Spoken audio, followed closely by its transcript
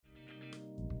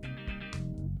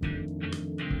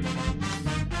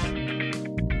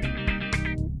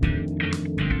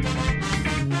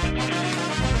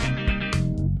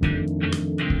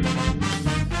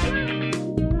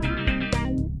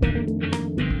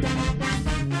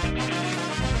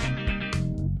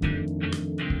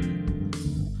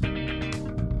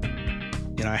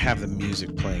have the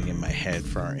music playing in my head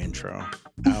for our intro.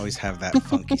 I always have that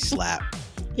funky slap.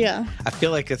 Yeah. I feel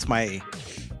like it's my,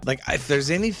 like, if there's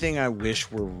anything I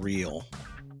wish were real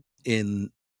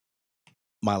in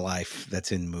my life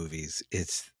that's in movies,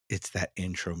 it's that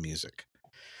intro music.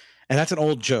 And that's an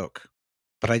old joke,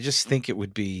 but I just think it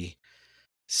would be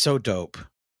so dope.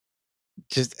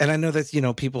 Just, and I know that, you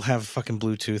know, people have fucking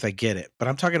Bluetooth. I get it, but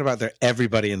I'm talking about that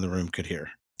everybody in the room could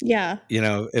hear. Yeah. You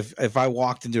know, if I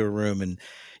walked into a room and,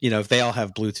 you know, if they all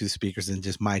have Bluetooth speakers and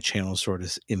just my channel sort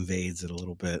of invades it a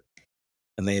little bit,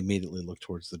 and they immediately look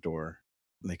towards the door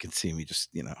and they can see me just,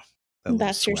 you know, that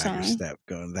That's little your swagger song. step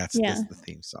going. That's Yeah. the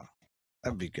theme song.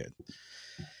 That would be good.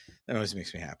 That always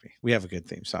makes me happy. We have a good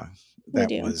theme song We that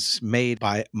do. was made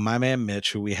by my man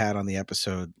Mitch, who we had on the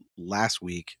episode last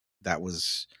week. That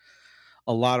was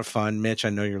a lot of fun. Mitch, I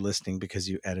know you're listening because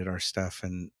you edit our stuff,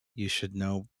 and you should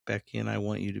know Becky and I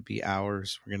want you to be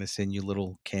ours. We're going to send you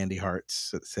little candy hearts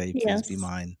that say, please be Yes.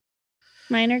 mine.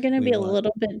 Mine are going to We be a want-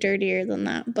 little bit dirtier than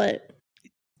that, but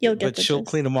you'll get But the she'll gist.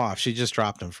 clean them off. She just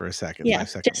dropped them for a second. Yeah, 5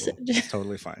 seconds. It's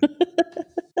totally fine.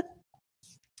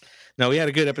 No, we had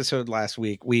a good episode last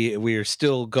week. We are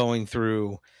still going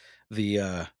through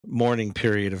the mourning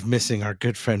period of missing our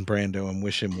good friend Brando and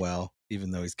wish him well,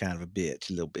 even though he's kind of a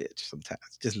little bitch sometimes.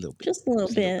 Just a little bit. Just a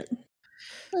little bit.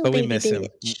 Little But we baby miss him.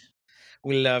 bitch.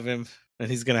 We love him,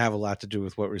 and he's going to have a lot to do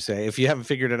with what we say. If you haven't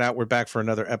figured it out, we're back for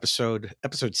another episode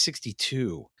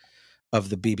 62 of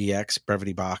the BBX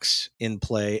Brevity Box in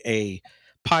Play, a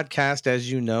podcast,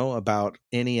 as you know, about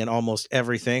any and almost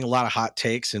everything. A lot of hot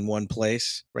takes in one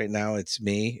place. Right now, it's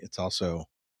me. It's also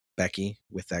Becky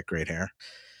with that great hair.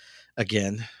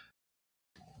 Again,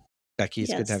 Becky,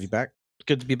 it's good to have you back.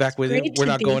 Good to be back with you. We're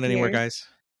not going anywhere, guys.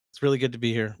 It's really good to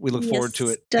be here. We look forward to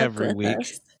it every week.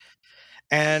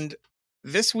 And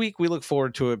this week, we look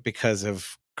forward to it because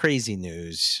of crazy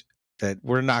news that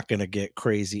we're not going to get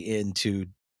crazy into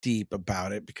deep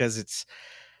about it because it's,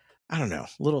 I don't know,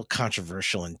 a little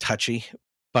controversial and touchy.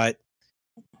 But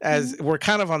as we're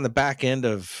kind of on the back end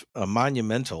of a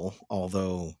monumental,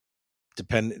 although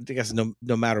I guess no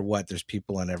matter what, there's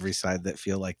people on every side that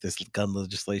feel like this gun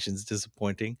legislation is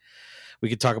disappointing. We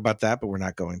could talk about that, but we're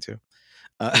not going to.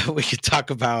 We could talk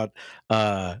about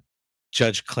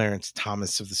Judge Clarence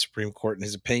Thomas of the Supreme Court and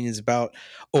his opinions about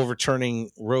overturning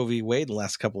Roe v. Wade in the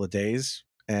last couple of days.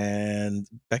 And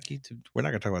Becky, we're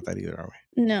not going to talk about that either, are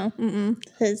we? No,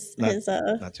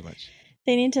 not too much.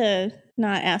 They need to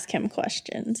not ask him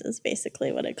questions is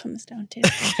basically what it comes down to.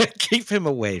 Keep him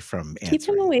away from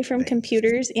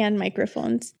computers and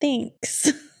microphones.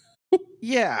 Thanks.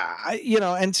 Yeah,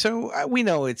 and so we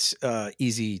know it's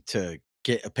easy to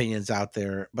get opinions out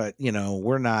there, but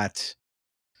we're not.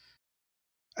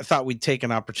 I thought we'd take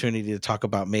an opportunity to talk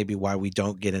about maybe why we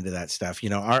don't get into that stuff.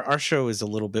 Our show is a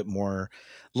little bit more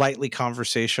lightly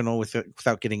conversational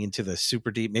without getting into the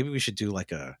super deep. Maybe we should do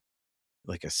like a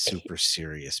super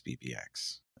serious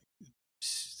BBX.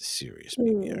 Serious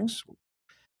BBX.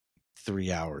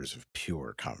 3 hours of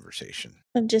pure conversation.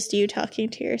 Of just you talking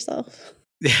to yourself.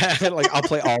 Yeah, like I'll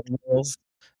play all the roles.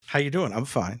 How you doing? I'm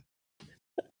fine.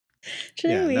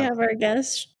 Today we have our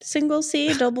guests, single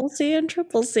C, double C, and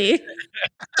triple C.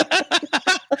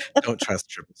 Don't trust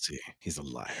triple C. He's a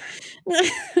liar.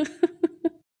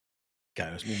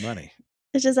 Guy owes me money.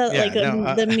 It's just that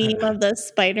the meme of the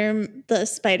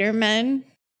Spider-Men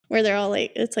where they're all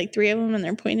like, it's like 3 of them and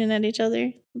they're pointing at each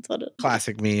other. That's what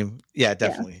classic meme. Yeah,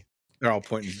 definitely. Yeah. They're all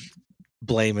pointing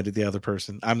blame it at the other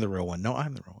person. I'm the real one. No,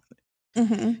 I'm the real one.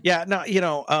 Mm-hmm. Yeah,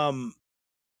 no,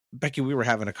 Becky, we were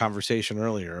having a conversation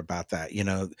earlier about that.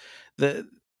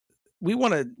 We're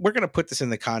going to put this in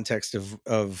the context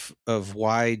of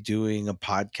why doing a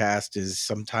podcast is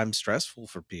sometimes stressful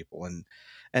for people,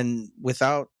 and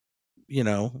without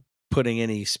putting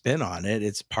any spin on it,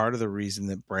 it's part of the reason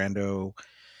that Brando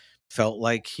felt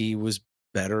like he was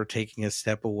better taking a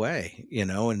step away,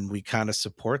 and we kind of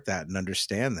support that and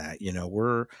understand that.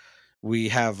 We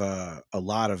have a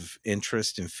lot of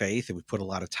interest and faith, and we put a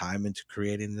lot of time into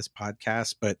creating this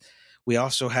podcast, but we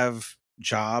also have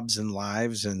jobs and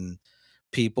lives and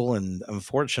people. And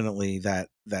unfortunately that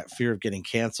fear of getting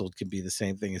canceled can be the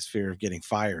same thing as fear of getting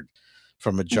fired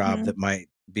from a job that might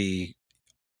be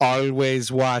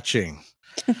always watching.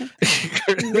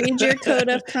 Read your code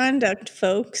of conduct,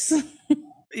 folks.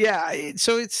 Yeah.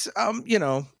 So it's,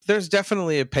 there's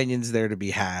definitely opinions there to be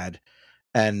had.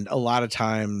 And a lot of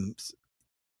times,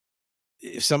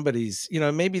 if somebody's,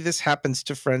 maybe this happens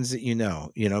to friends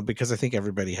that because I think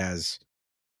everybody has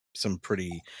some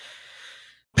pretty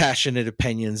passionate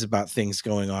opinions about things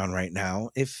going on right now.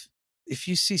 If if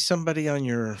you see somebody on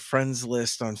your friends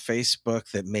list on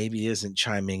Facebook that maybe isn't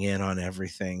chiming in on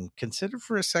everything, consider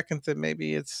for a second that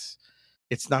maybe it's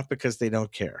not because they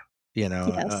don't care. You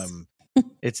know, Yes.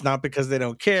 it's not because they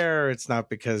don't care. It's not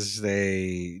because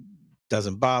they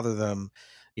doesn't bother them.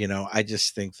 You know, I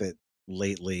just think that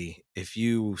lately, if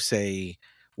you say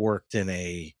worked in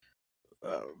a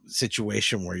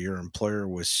situation where your employer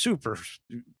was super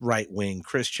right wing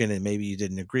Christian and maybe you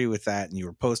didn't agree with that and you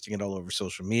were posting it all over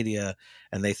social media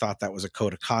and they thought that was a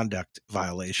code of conduct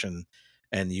violation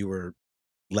and you were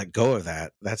let go of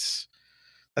that, that's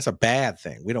a bad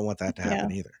thing. We don't want that to happen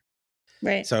Yeah. either.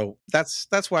 Right. So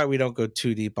that's why we don't go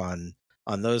too deep on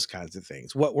those kinds of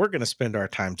things. What we're going to spend our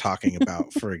time talking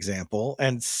about, for example,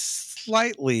 and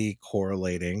slightly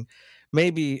correlating,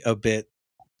 maybe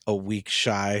a week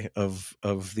shy of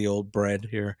the old bread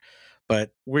here,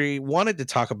 but we wanted to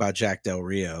talk about Jack Del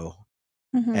Rio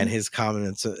and his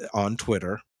comments on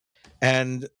Twitter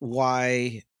and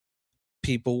why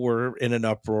people were in an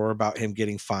uproar about him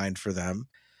getting fined for them.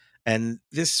 And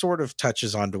this sort of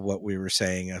touches onto what we were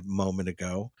saying a moment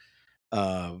ago,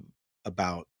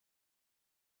 about,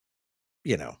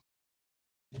 you know,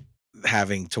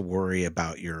 having to worry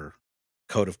about your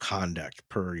code of conduct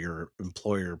per your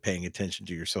employer paying attention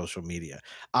to your social media.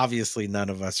 Obviously, none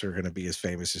of us are going to be as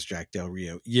famous as Jack Del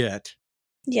Rio yet.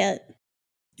 There's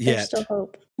still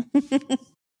hope.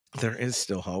 There is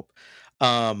still hope.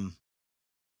 But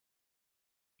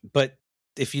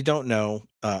if you don't know,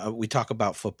 we talk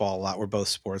about football a lot. We're both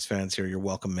sports fans here. You're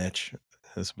welcome, Mitch.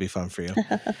 This will be fun for you.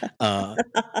 And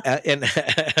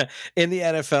in the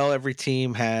NFL, every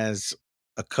team has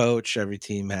a coach. Every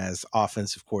team has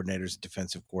offensive coordinators,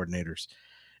 defensive coordinators,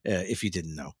 if you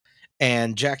didn't know.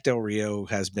 And Jack Del Rio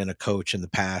has been a coach in the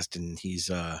past, and he's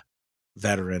a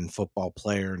veteran football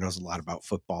player, knows a lot about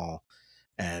football.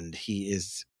 And he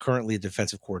is currently a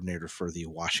defensive coordinator for the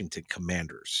Washington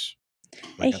Commanders.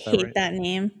 I hate that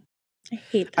name. I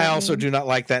hate that I also do not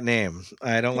like that name.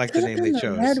 I don't like the name they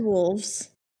chose. Red Wolves.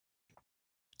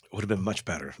 It would have been much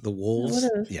better. The Wolves?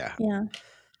 Yeah.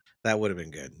 That would have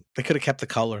been good. They could have kept the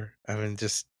color. I mean,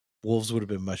 just Wolves would have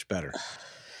been much better.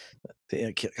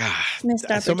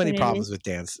 So many problems with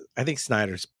Dan. I think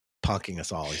Snyder's punking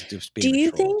us all. He's just being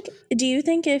a troll. Do you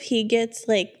think if he gets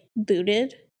like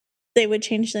booted, they would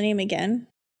change the name again?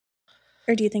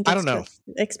 Or do you think it's just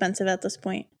expensive at this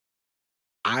point?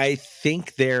 I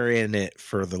think they're in it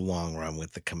for the long run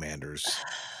with the Commanders.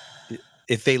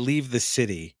 If they leave the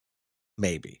city,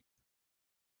 maybe.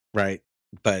 Right?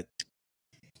 But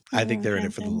I think they're in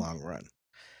it for the long run.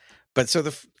 But so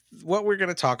what we're going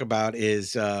to talk about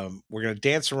is we're going to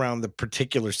dance around the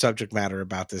particular subject matter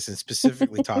about this and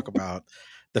specifically talk about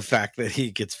the fact that he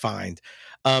gets fined.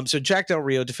 So Jack Del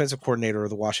Rio, defensive coordinator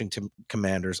of the Washington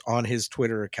Commanders, on his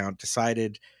Twitter account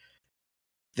decided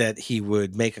that he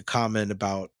would make a comment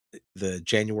about the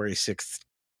January 6th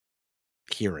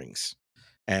hearings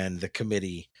and the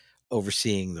committee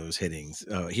overseeing those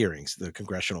hearings, the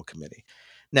congressional committee.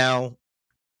 Now,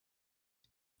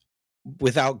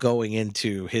 without going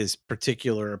into his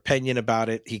particular opinion about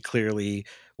it, he clearly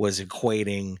was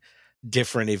equating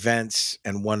different events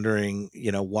and wondering,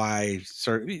 why.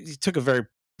 He took a very,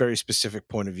 very specific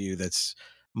point of view that's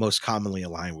most commonly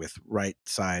aligned with right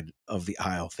side of the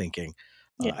aisle thinking.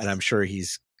 Yes. And I'm sure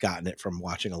he's gotten it from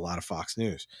watching a lot of Fox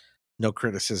News. No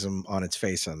criticism on its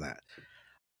face on that.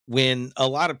 When a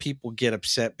lot of people get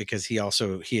upset because he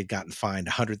had gotten fined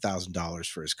 $100,000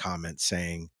 for his comments,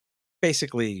 saying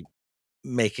basically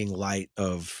making light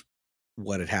of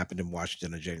what had happened in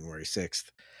Washington on January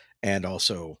 6th, and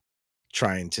also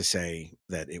trying to say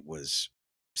that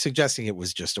suggesting it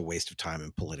was just a waste of time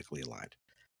and politically aligned.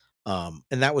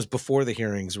 And that was before the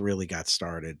hearings really got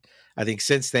started. I think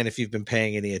since then, if you've been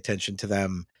paying any attention to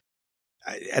them,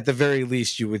 at the very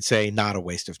least, you would say not a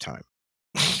waste of time.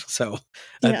 So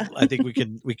yeah. I think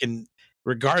we can,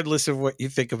 regardless of what you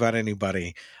think about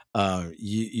anybody,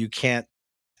 you can't,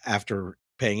 after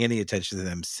paying any attention to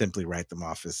them, simply write them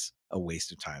off as a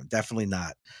waste of time. Definitely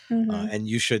not. And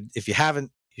you should, if you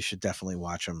haven't, you should definitely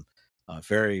watch them.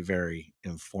 Very, very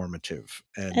informative.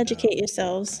 And educate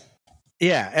yourselves.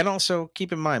 Yeah. And also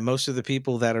keep in mind, most of the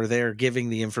people that are there giving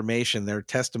the information, their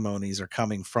testimonies are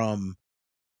coming from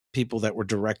people that were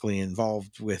directly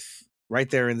involved with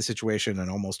right there in the situation, and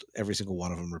almost every single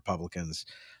one of them Republicans.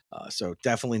 So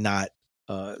definitely not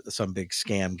some big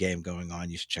scam game going on.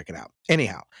 You should check it out.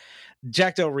 Anyhow,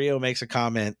 Jack Del Rio makes a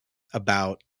comment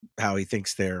about how he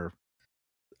thinks they're,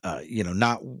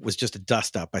 was just a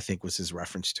dust up, I think was his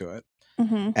reference to it.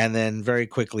 And then very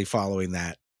quickly following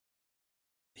that,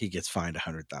 he gets fined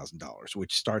 $100,000,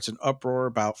 which starts an uproar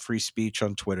about free speech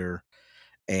on Twitter.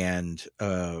 and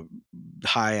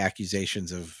high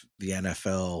accusations of the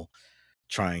NFL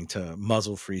trying to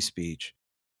muzzle free speech.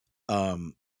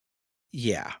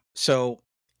 Yeah. So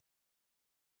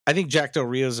I think Jack Del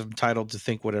Rio is entitled to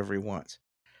think whatever he wants.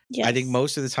 Yes. I think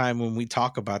most of the time when we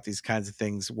talk about these kinds of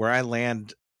things, where I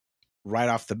land right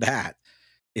off the bat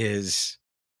is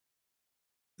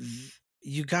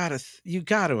you gotta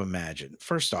imagine,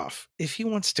 first off, if he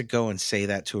wants to go and say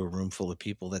that to a room full of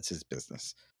people, that's his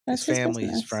business. That's His his family,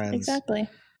 his business. friends. Exactly.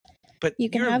 But You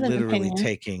can you're have an literally opinion.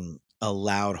 taking a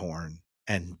loud horn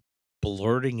and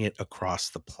blurting it across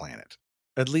the planet.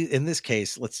 At least in this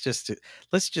case, let's just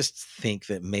think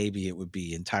that maybe it would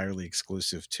be entirely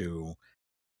exclusive to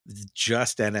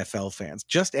just NFL fans,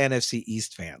 just NFC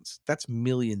East fans. That's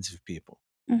millions of people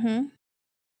Mm-hmm.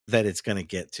 that it's going to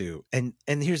get to. And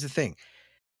here's the thing.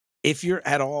 If you're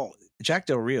at all, Jack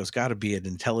Del Rio's got to be an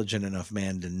intelligent enough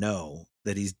man to know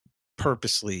that he's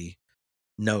purposely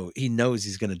he knows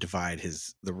he's going to divide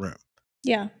the room.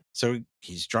 Yeah. So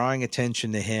he's drawing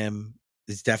attention to him.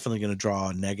 It's definitely going to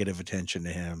draw negative attention to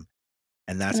him.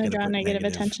 And that's going to draw put negative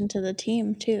attention to the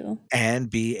team too. And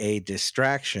be a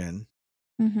distraction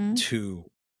to,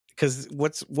 because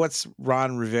what's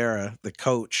Ron Rivera, the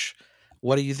coach,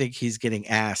 what do you think he's getting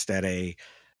asked at a,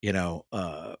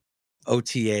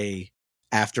 OTA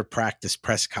after practice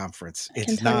press conference?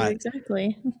 It's not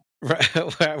exactly. Right.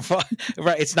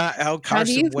 It's not how Carson How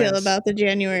do you feel Wentz, about the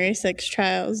January 6th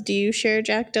trials? Do you share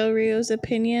Jack Del Rio's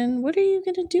opinion? What are you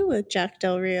going to do with Jack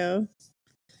Del Rio?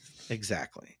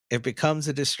 Exactly. It becomes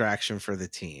a distraction for the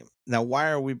team. Now, why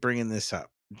are we bringing this up?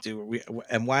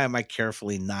 And why am I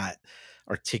carefully not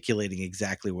articulating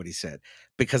exactly what he said?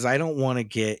 Because I don't want to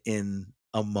get in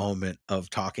a moment of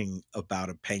talking about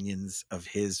opinions of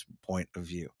his point of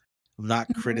view. I'm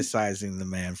not criticizing the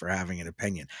man for having an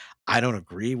opinion. I don't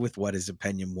agree with what his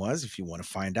opinion was. If you want to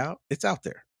find out, it's out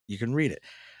there. You can read it.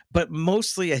 But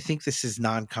mostly, I think this is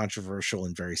non-controversial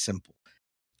and very simple.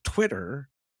 Twitter,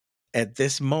 at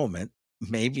this moment,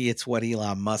 maybe it's what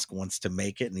Elon Musk wants to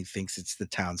make it, and he thinks it's the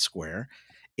town square.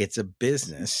 It's a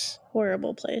business.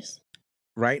 Horrible place.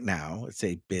 Right now, it's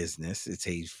a business. It's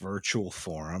a virtual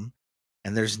forum.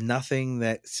 And there's nothing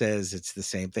that says it's the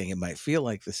same thing. It might feel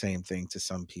like the same thing to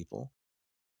some people.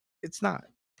 It's not.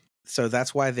 So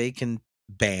that's why they can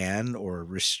ban or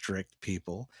restrict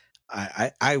people.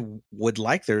 I would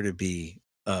like there to be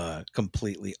a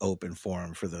completely open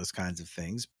forum for those kinds of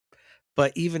things.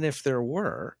 But even if there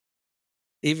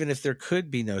could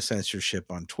be no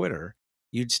censorship on Twitter,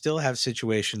 you'd still have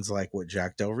situations like what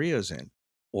Jack Del Rio's in.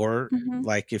 Or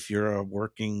like if you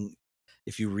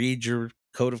read your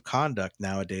code of conduct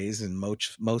nowadays, and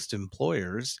most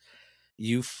employers,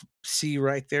 you see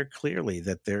right there clearly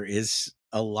that there is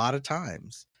a lot of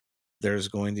times there's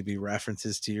going to be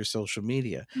references to your social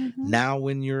media. Now,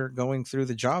 when you're going through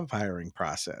the job hiring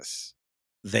process,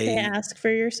 they ask for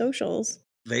your socials.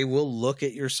 They will look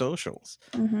at your socials.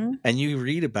 And you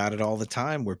read about it all the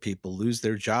time where people lose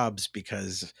their jobs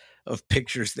because of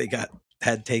pictures they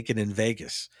had taken in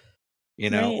Vegas,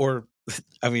 Right. Or,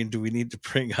 I mean, do we need to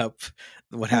bring up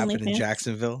what happened in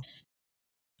Jacksonville?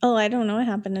 Oh, I don't know what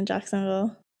happened in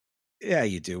Jacksonville. Yeah,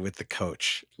 you do, with the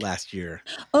coach last year.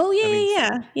 Oh,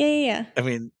 yeah. I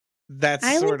mean, that's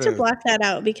I like to block that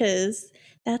out because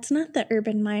that's not the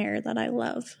Urban Meyer that I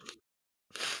love.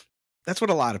 That's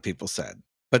what a lot of people said.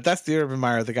 But that's the Urban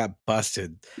Meyer that got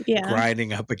busted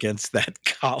grinding up against that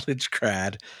college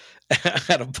grad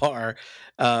at a bar.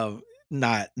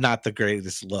 Not the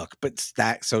greatest look, but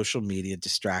that social media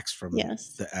distracts from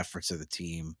the efforts of the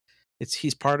team.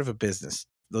 He's part of a business.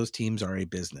 Those teams are a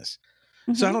business.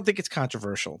 So I don't think it's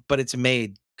controversial, but it's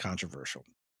made controversial.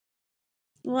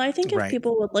 Well, I think if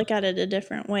people would look at it a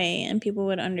different way and people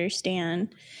would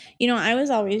understand, I was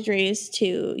always raised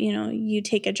to, you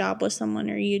take a job with someone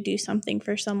or you do something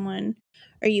for someone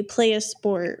or you play a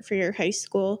sport for your high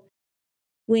school.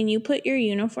 When you put your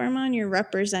uniform on, you're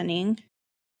representing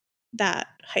that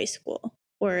high school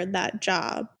or that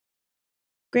job.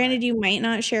 Granted, you might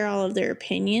not share all of their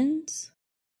opinions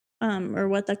or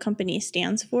what the company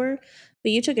stands for,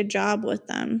 but you took a job with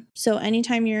them. So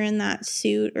anytime you're in that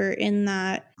suit or in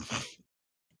a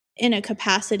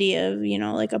capacity of,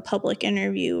 like a public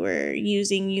interview or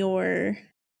using your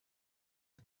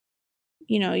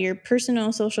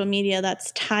personal social media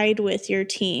that's tied with your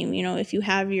team, if you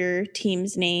have your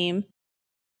team's name,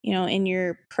 in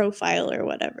your profile or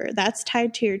whatever, that's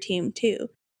tied to your team too.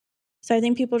 So I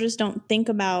think people just don't think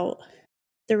about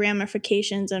the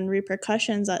ramifications and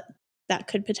repercussions that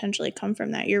could potentially come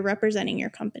from that. You're representing your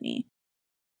company.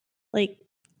 Like,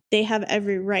 they have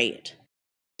every right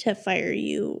to fire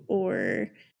you or,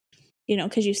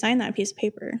 because you signed that piece of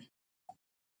paper.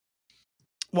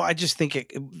 Well, I just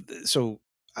think so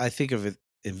I think of it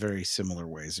in very similar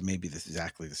ways, maybe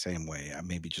exactly the same way,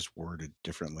 maybe just worded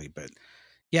differently. But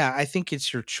yeah, I think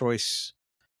it's your choice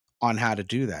on how to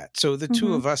do that. So the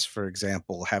two of us, for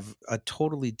example, have a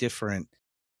totally different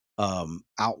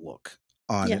outlook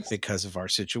on it because of our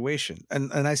situation.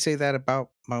 And I say that about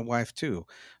my wife too.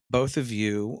 Both of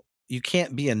you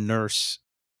can't be a nurse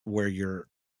where you're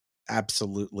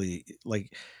absolutely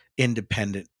like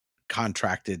independent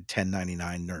contracted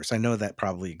 1099 nurse. I know that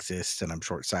probably exists and I'm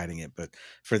short-sighting it, but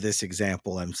for this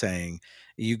example, I'm saying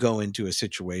you go into a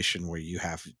situation where you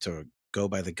have to go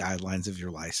by the guidelines of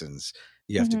your license.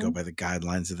 You have to go by the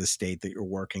guidelines of the state that you're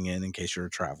working in case you're a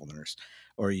travel nurse,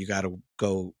 or you got to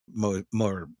go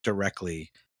more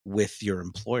directly with your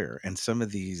employer. And some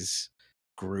of these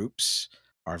groups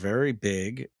are very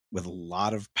big with a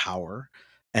lot of power,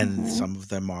 and some of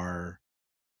them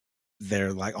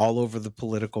they're like all over the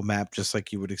political map, just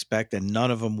like you would expect, and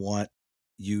none of them want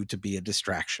you to be a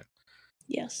distraction.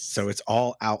 Yes. So it's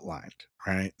all outlined,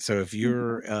 right? So if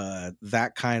you're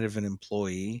that kind of an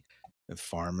employee, a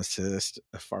pharmacist,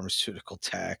 a pharmaceutical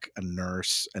tech, a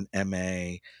nurse, an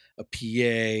MA, a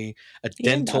PA, a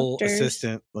dental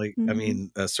assistant, like I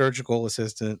mean, a surgical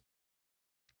assistant,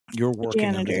 you're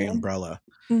working under the umbrella.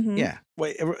 Yeah.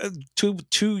 Wait,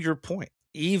 to your point,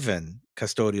 even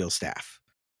custodial staff,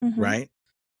 right?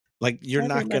 Like you're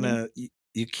not gonna,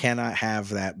 you cannot have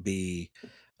that be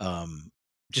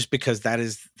just because that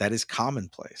is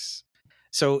commonplace.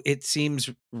 So it seems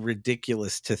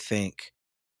ridiculous to think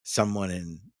someone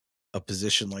in a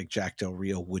position like Jack Del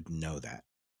Rio wouldn't know that.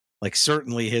 Like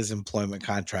certainly his employment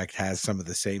contract has some of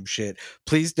the same shit.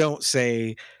 Please don't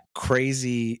say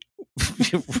crazy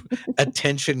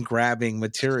attention grabbing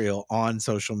material on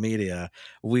social media.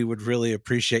 We would really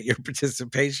appreciate your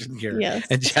participation here. Yes.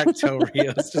 And Jack Del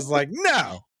Rio's just like,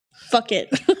 no. Fuck it.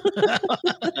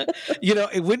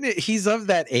 He's of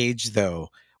that age though,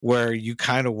 where you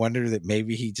kind of wonder that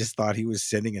maybe he just thought he was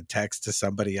sending a text to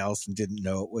somebody else and didn't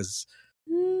know it was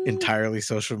entirely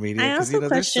social media. I also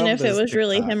question if it was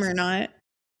really him or not.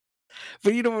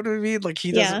 But you know what I mean? Like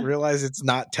he doesn't realize it's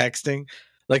not texting.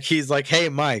 Like he's like, hey,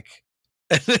 Mike.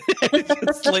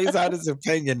 Just lays out his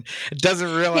opinion.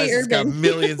 Doesn't realize it's got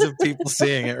millions of people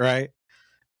seeing it, right?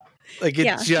 Like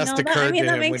it just occurred to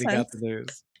him when he got the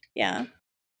news. Yeah.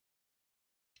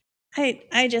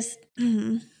 I just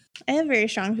I have very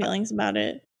strong feelings about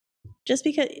it. Just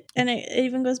because, and it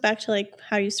even goes back to like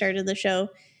how you started the show.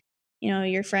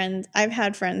 Your friends, I've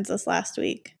had friends this last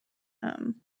week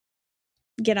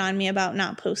get on me about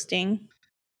not posting,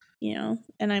 and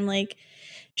I'm like,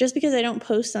 just because I don't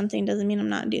post something doesn't mean I'm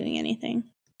not doing anything.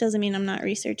 Doesn't mean I'm not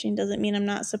researching. Doesn't mean I'm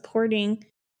not supporting,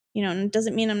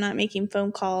 doesn't mean I'm not making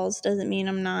phone calls. Doesn't mean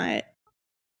I'm not,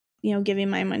 giving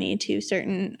my money to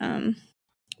certain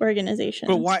organizations.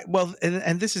 But why? Well,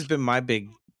 and this has been my big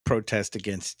protest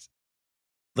against,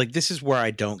 like, this is where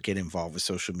I don't get involved with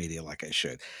social media like I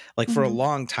should. Like for a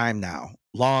long time now,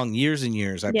 years and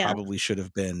years, I probably should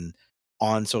have been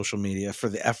on social media for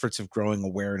the efforts of growing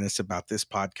awareness about this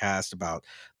podcast, about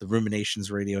the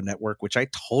Ruminations Radio Network, which I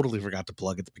totally forgot to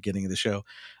plug at the beginning of the show.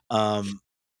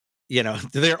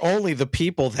 They're only the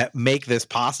people that make this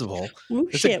possible.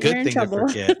 It's a good thing to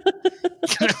forget.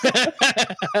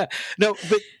 No,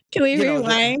 but can we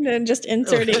rewind and just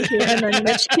insert it here and then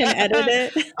Mitch can edit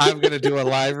it? I'm going to do a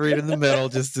live read in the middle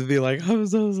just to be like, I'm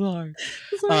so sorry.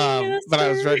 But I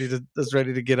was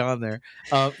ready to get on there.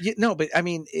 But I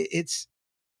mean, it's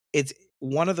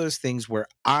one of those things where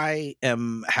I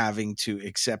am having to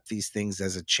accept these things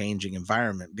as a changing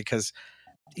environment because,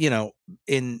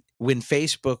 when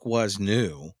Facebook was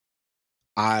new,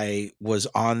 I was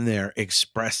on there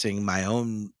expressing my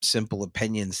own simple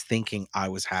opinions, thinking I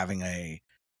was having a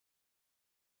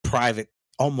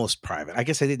almost private. I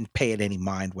guess I didn't pay it any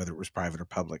mind whether it was private or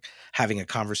public, having a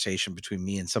conversation between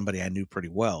me and somebody I knew pretty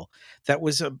well. That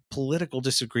was a political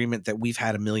disagreement that we've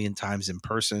had a million times in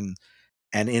person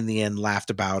and in the end laughed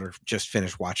about or just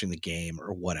finished watching the game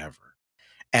or whatever.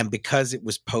 And because it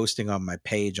was posting on my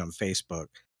page on Facebook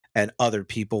and other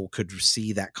people could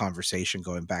see that conversation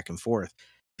going back and forth,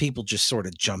 people just sort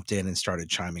of jumped in and started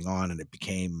chiming on, and it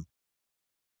became,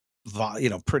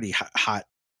 pretty hot,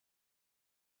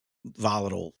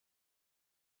 volatile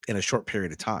in a short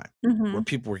period of time, where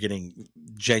people were getting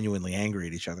genuinely angry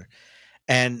at each other,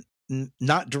 and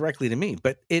not directly to me,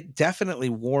 but it definitely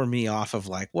wore me off of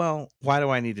like, well, why do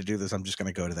I need to do this? I'm just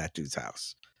going to go to that dude's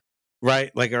house,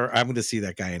 right? Like, or I'm going to see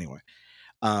that guy anyway.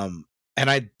 And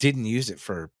I didn't use it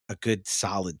for a good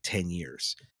solid 10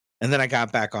 years. And then I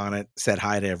got back on it, said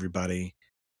hi to everybody,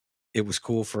 it was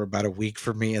cool for about a week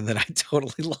for me, and then I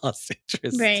totally lost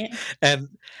interest. Right. And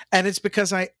it's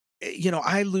because I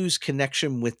lose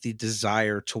connection with the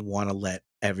desire to want to let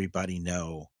everybody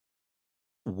know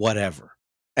whatever.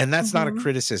 And that's not a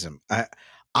criticism.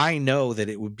 I know that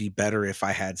it would be better if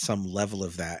I had some level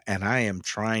of that, and I am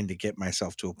trying to get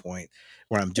myself to a point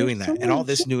where I'm doing There's so that. And all many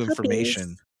this cute new puppies.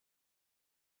 information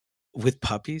with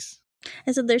puppies.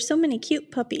 I said there's so many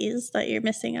cute puppies that you're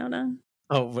missing out on.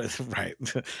 Oh, right.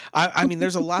 I mean,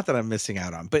 there's a lot that I'm missing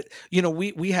out on. But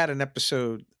we had an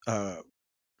episode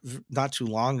not too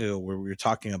long ago where we were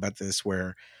talking about this,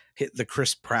 where the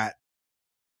Chris Pratt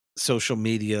social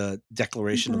media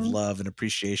declaration of love and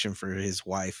appreciation for his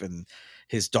wife and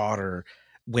his daughter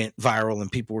went viral,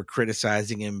 and people were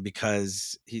criticizing him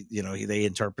because they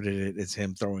interpreted it as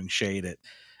him throwing shade at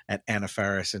Anna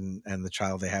Faris and the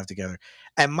child they have together.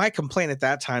 And my complaint at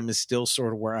that time is still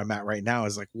sort of where I'm at right now,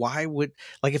 is like, why would,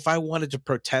 like, if I wanted to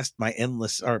profess my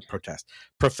endless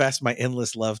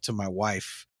love to my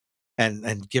wife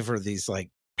and give her these like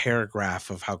paragraph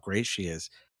of how great she is,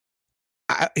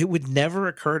 it would never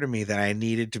occur to me that I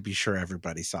needed to be sure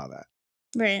everybody saw that.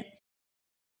 Right.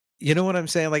 You know what I'm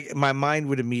saying? Like, my mind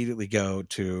would immediately go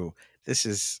to, this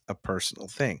is a personal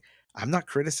thing. I'm not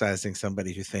criticizing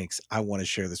somebody who thinks I want to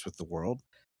share this with the world.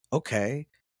 Okay.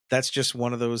 That's just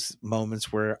one of those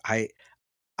moments where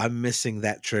I'm missing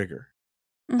that trigger.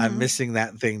 I'm missing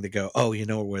that thing to go, oh, you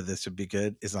know where this would be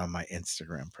good is on my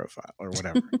Instagram profile or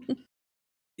whatever.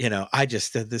 I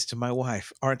just said this to my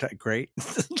wife. Aren't I great?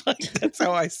 Like, that's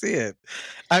how I see it.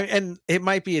 And it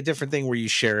might be a different thing where you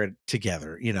share it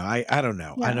together. I don't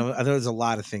know. Yeah. I know there's a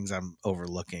lot of things I'm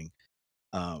overlooking.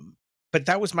 But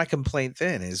that was my complaint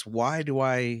then, is why do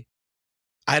I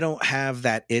don't have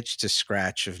that itch to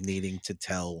scratch of needing to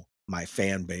tell my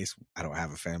fan base. I don't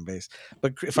have a fan base,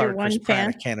 but if I were Chris Pratt,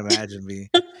 I can't imagine me.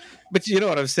 But you know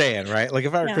what I'm saying, right? Like,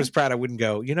 if I were Chris Pratt, I wouldn't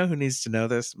go, you know who needs to know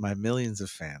this? My millions of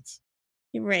fans.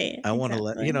 Right. I want to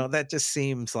let, that just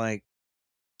seems like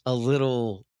a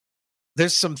little,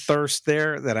 there's some thirst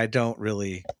there that I don't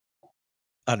really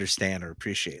understand or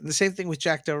appreciate. And the same thing with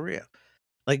Jack Del Rio.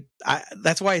 Like,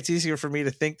 that's why it's easier for me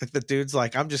to think that the dude's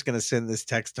like, I'm just going to send this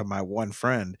text to my one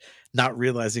friend, not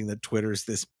realizing that Twitter's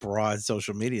this broad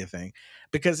social media thing.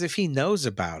 Because if he knows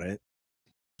about it,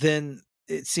 then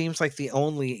it seems like the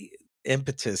only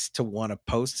impetus to want to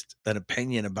post an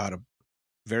opinion about a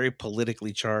very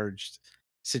politically charged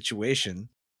situation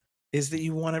is that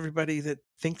you want everybody that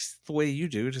thinks the way you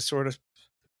do to sort of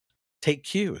take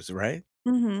cues, right?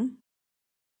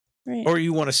 Right. Or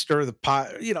you want to stir the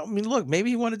pot, I mean, look, maybe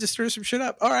you wanted to stir some shit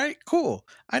up. All right, cool.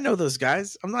 I know those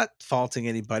guys. I'm not faulting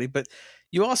anybody, but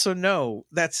you also know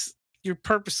you're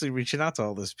purposely reaching out to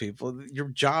all those people. Your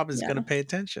job is going to pay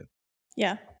attention.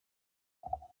 Yeah.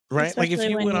 Right? Especially like,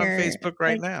 if you went on Facebook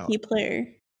right now. Key player.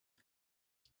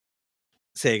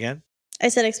 Say again? I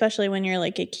said, especially when you're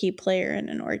like a key player in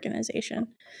an organization.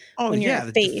 Oh, when yeah,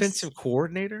 the defensive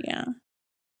coordinator. Yeah.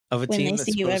 Of a when team they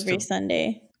see you every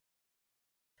Sunday.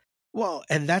 Well,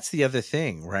 and that's the other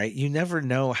thing, right? You never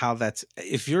know how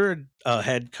if you're a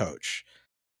head coach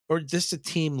or just a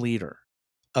team leader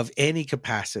of any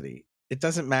capacity, it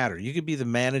doesn't matter. You could be the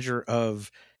manager of,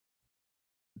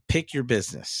 pick your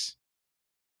business,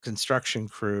 construction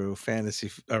crew, not fantasy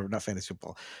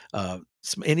football,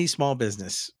 any small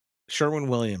business,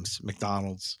 Sherwin-Williams,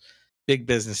 McDonald's, big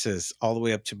businesses, all the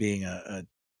way up to being a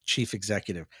chief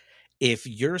executive. If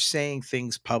you're saying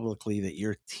things publicly that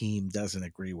your team doesn't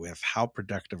agree with, how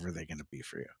productive are they going to be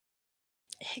for you?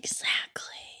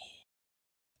 Exactly.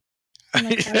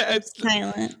 It's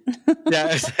silent.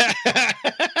 Yeah.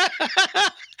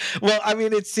 Well, I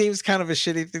mean, it seems kind of a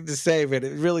shitty thing to say, but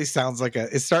it really sounds like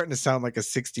it's starting to sound like a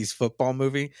 60s football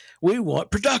movie. We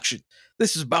want production.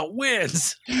 This is about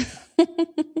wins. I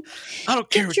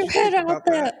don't care what you think about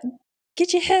that.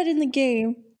 Get your head in the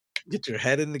game. Get your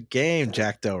head in the game,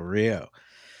 Jack Del Rio.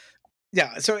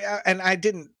 Yeah. So, and I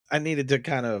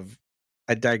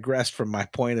digressed from my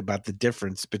point about the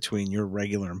difference between your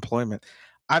regular employment.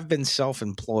 I've been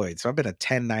self-employed. So I've been a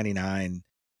 1099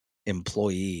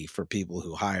 employee for people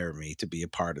who hire me to be a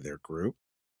part of their group.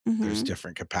 There's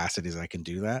different capacities I can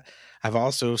do that. I've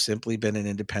also simply been an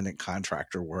independent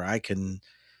contractor where I can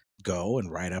go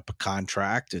and write up a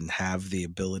contract and have the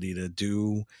ability to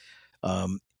do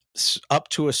up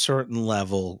to a certain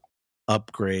level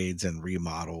upgrades and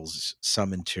remodels,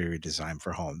 some interior design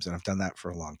for homes. And I've done that for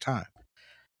a long time.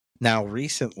 Now,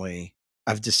 recently,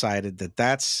 I've decided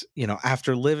that's,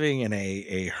 after living in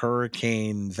a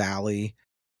hurricane valley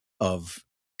of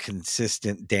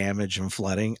consistent damage and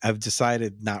flooding, I've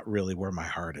decided not really where my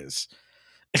heart is.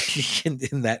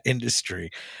 in that industry.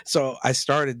 So I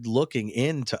started looking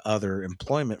into other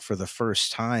employment for the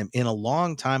first time in a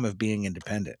long time of being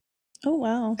independent. Oh,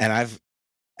 wow. And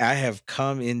I have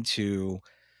come into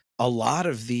a lot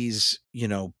of these,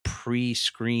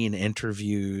 pre-screen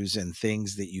interviews and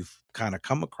things that you've kind of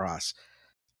come across.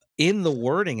 In the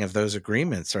wording of those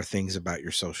agreements are things about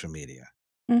your social media.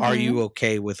 Are Mm-hmm. you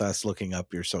okay with us looking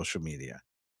up your social media?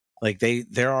 Like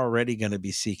they're already going to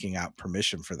be seeking out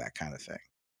permission for that kind of thing.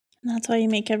 That's why you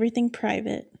make everything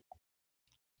private.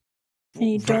 And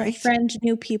you don't friend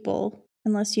new people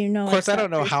unless you know. Of course, I don't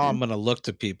know how I'm going to look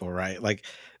to people, right? Like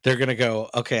they're going to go,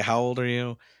 okay, how old are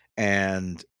you?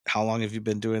 And how long have you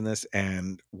been doing this?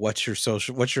 And what's your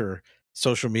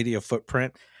social media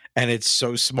footprint? And it's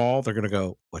so small, they're going to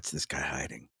go, what's this guy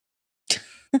hiding?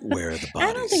 Where are the bodies?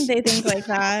 I don't think they think like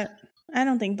that. I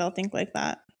don't think they'll think like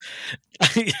that.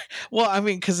 Well, I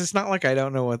mean, because it's not like I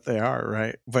don't know what they are,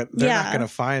 right? But they're not going to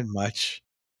find much.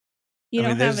 You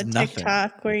don't have a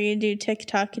TikTok where you do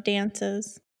TikTok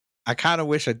dances. I kind of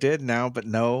wish I did now, but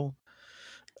no,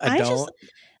 I don't.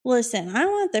 Listen, I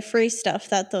want the free stuff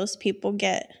that those people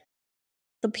get.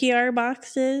 The PR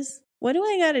boxes. What do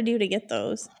I got to do to get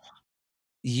those?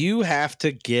 You have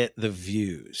to get the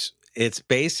views. It's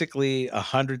basically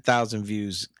 100,000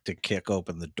 views to kick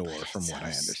open the door, from what I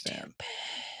understand.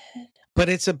 Stupid. But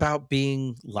it's about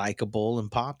being likable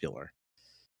and popular,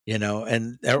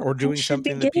 and or doing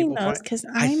something that people find. Because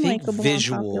I'm likable and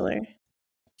popular.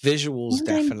 Visuals and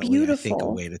definitely, I think, a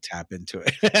way to tap into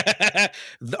it.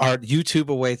 Our YouTube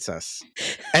awaits us.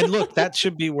 And look, that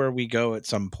should be where we go at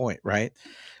some point, right?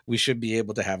 We should be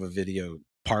able to have a video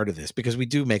part of this because we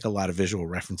do make a lot of visual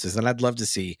references. And I'd love to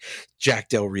see Jack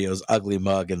Del Rio's ugly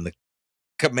mug and the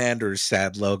Commander's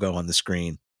sad logo on the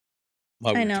screen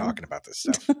while we're talking about this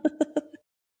stuff.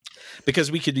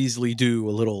 Because we could easily do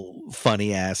a little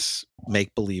funny ass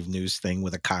make believe news thing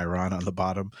with a chyron on the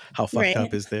bottom. How fucked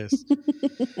up is this?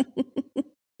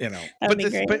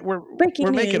 But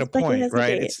we're making a point,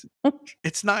 right?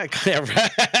 It's not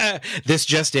this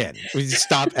just in. We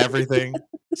stop everything.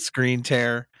 Screen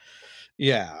tear.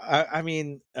 Yeah, I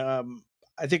mean, I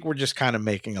think we're just kind of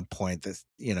making a point that,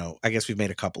 I guess we've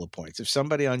made a couple of points. If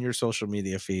somebody on your social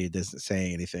media feed isn't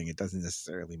saying anything, it doesn't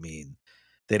necessarily mean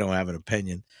they don't have an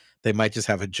opinion. They might just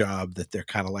have a job that they're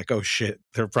kind of like, oh shit,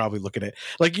 they're probably looking at,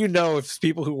 like, if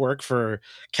people who work for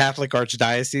Catholic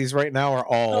Archdiocese right now are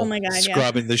all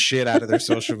scrubbing the shit out of their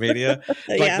social media.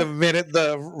 Like the minute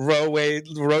the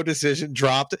Roe decision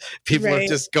dropped, people are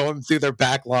just going through their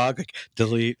backlog, like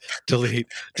delete. I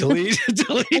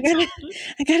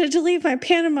gotta delete my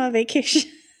Panama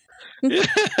vacation.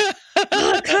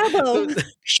 Cabo,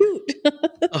 shoot.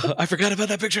 I forgot about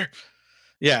that picture.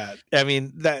 Yeah, I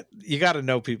mean, that you got to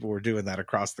know people were doing that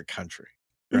across the country,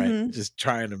 right? Mm-hmm. Just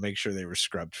trying to make sure they were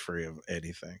scrubbed free of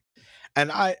anything.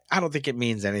 And I don't think it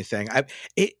means anything.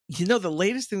 The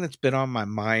latest thing that's been on my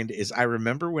mind is I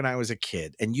remember when I was a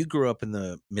kid, and you grew up in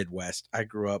the Midwest. I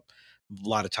grew up a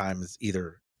lot of times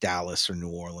either Dallas or New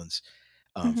Orleans,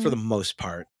 for the most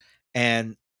part.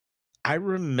 And I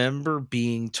remember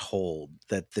being told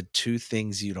that the two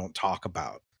things you don't talk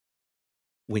about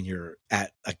when you're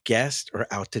at a guest or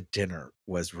out to dinner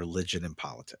was religion and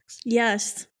politics.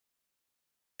 Yes.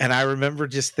 And I remember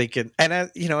just thinking, and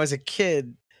as a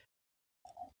kid,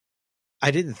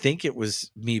 I didn't think it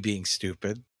was me being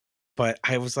stupid, but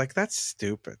I was like, that's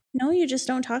stupid. No, you just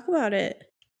don't talk about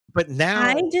it. But now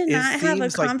I did not have a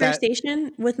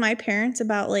conversation with my parents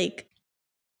about like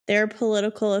their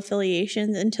political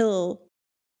affiliations until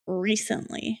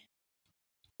recently.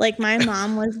 Like my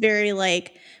mom was very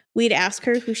like, we'd ask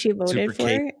her who she voted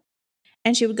for,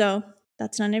 and she would go,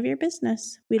 that's none of your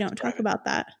business. We don't talk about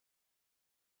that.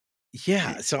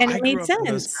 Yeah. So I grew up in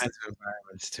those kinds of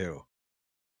environments too.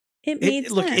 It made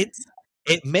sense.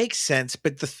 It makes sense,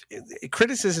 but the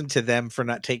criticism to them for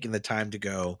not taking the time to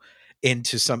go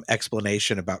into some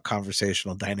explanation about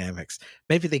conversational dynamics.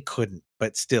 Maybe they couldn't,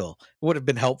 but still, it would have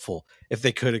been helpful if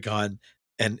they could have gone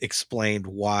and explained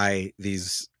why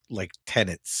these like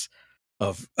tenets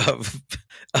of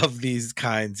these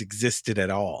kinds existed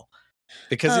at all,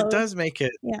 because it does make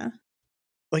it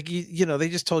like they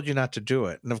just told you not to do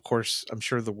it. And of course, I'm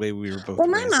sure the way we were both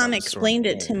my mom explained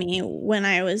it to me when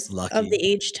I was of the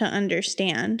age to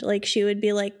understand. Like she would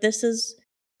be like, this is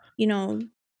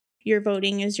your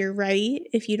voting is your right.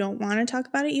 If you don't want to talk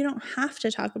about it, you don't have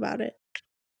to talk about it.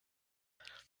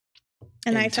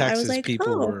 And I was like,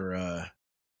 people were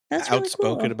that's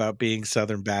outspoken really cool about being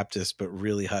Southern Baptist, but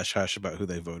really hush hush about who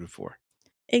they voted for.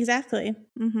 Exactly.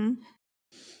 Mm-hmm.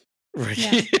 Right.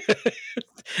 Yeah.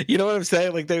 You know what I'm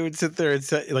saying? Like they would sit there and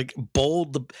say, like,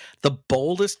 the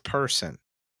boldest person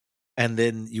And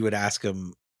then you would ask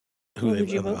them who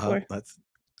would you vote for? That's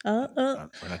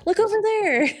look over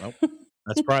there. Nope,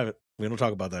 that's private. We don't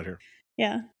talk about that here.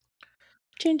 Yeah.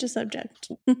 Change the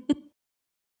subject.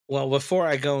 Well, before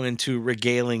I go into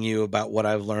regaling you about what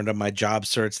I've learned on my job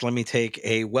search, let me take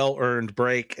a well-earned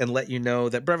break and let you know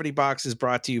that Brevity Box is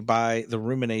brought to you by the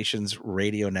Ruminations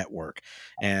Radio Network.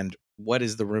 And what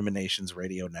is the Ruminations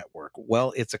Radio Network?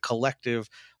 Well, it's a collective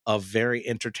of very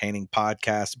entertaining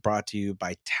podcasts brought to you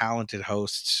by talented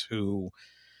hosts who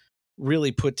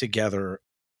really put together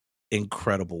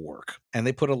incredible work, and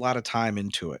they put a lot of time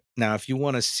into it. Now, if you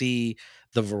want to see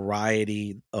the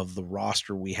variety of the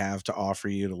roster we have to offer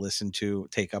you to listen to,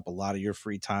 take up a lot of your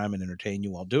free time and entertain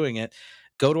you while doing it,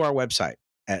 go to our website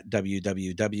at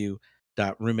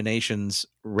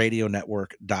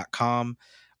www.ruminationsradionetwork.com.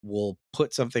 We'll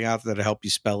put something out there to help you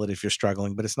spell it if you're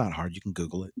struggling, but it's not hard. You can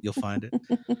Google it. You'll find it.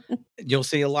 You'll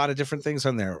see a lot of different things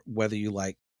on there, whether you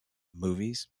like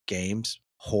movies, games,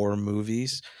 horror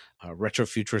movies,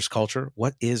 retrofuturist culture.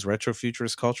 What is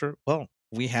retrofuturist culture? Well,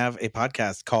 we have a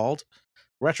podcast called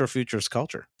Retrofuturist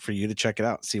Culture for you to check it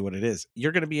out, see what it is.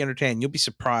 You're going to be entertained. You'll be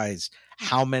surprised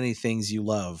how many things you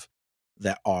love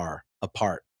that are a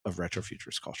part of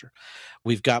retrofuturist culture.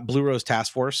 We've got Blue Rose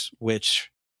Task Force,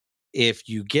 which if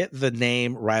you get the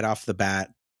name right off the bat,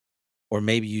 or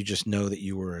maybe you just know that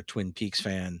you were a Twin Peaks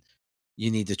fan, you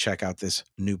need to check out this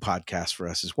new podcast for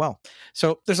us as well.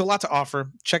 So there's a lot to offer.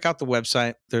 Check out the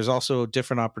website. There's also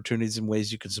different opportunities and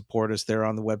ways you can support us there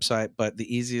on the website. But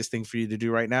the easiest thing for you to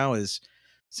do right now is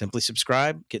simply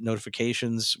subscribe, get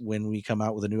notifications when we come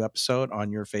out with a new episode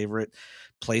on your favorite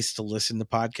place to listen to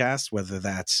podcasts, whether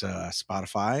that's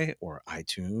Spotify or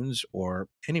iTunes or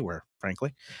anywhere,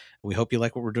 frankly. We hope you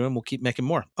like what we're doing. We'll keep making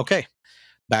more. Okay,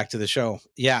 back to the show.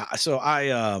 Yeah, so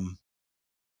I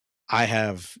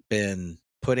have been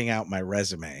putting out my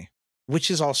resume,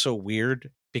 which is also weird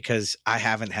because I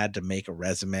haven't had to make a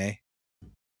resume.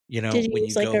 You know, did you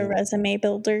use a resume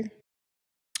builder?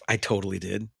 I totally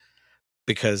did,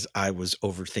 because I was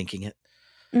overthinking it.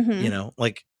 Mm-hmm. You know,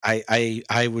 like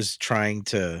I was trying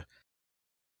to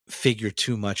figure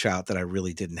too much out that I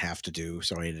really didn't have to do.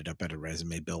 So I ended up at a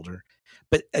resume builder.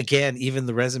 But again, even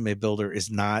the resume builder it's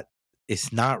not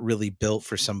really built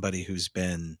for somebody who's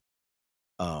been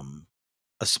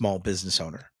a small business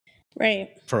owner, right,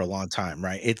 for a long time,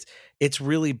 right? It's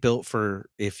really built for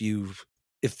if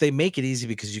they make it easy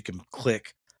because you can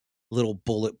click little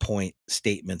bullet point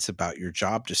statements about your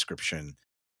job description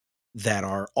that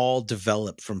are all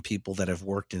developed from people that have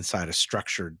worked inside a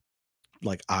structured,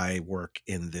 like I work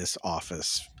in this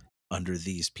office under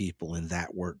these people in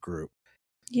that work group.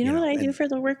 You know what I do for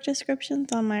the work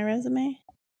descriptions on my resume?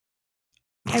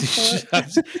 I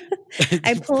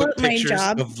pull up my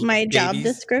job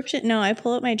description. No, I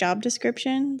pull up my job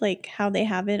description, like how they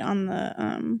have it on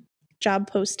the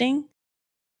job posting,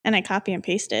 and I copy and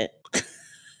paste it.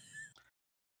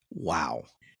 Wow.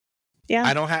 Yeah.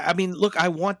 I mean, look, I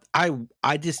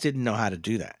just didn't know how to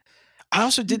do that. I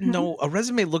also didn't know a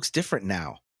resume looks different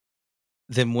now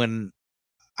than when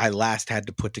I last had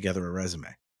to put together a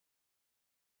resume.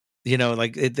 You know,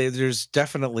 like there's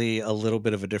definitely a little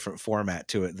bit of a different format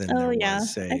to it than there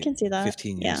was, say, I can see that.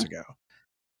 15 years ago.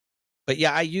 But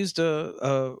yeah, I used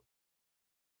I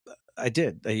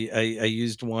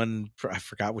used one. I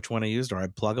forgot which one I used, or I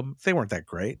plug them. They weren't that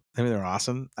great. I mean, they're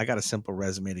awesome. I got a simple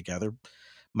resume together.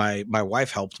 My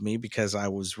wife helped me because I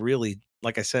was really,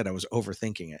 like I said, I was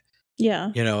overthinking it. Yeah.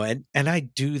 You know, and I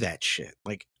do that shit.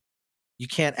 Like, you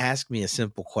can't ask me a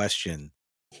simple question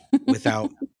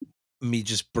without me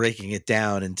just breaking it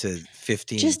down into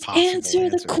 15 just possible answer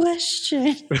the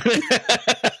question.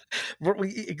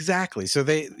 Exactly. So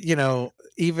they, you know,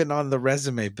 even on the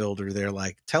resume builder, they're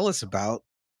like, tell us about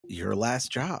your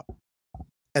last job.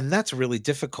 And that's really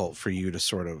difficult for you to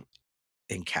sort of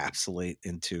encapsulate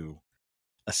into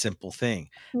a simple thing,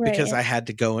 right? Because I had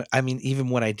to go, I mean, even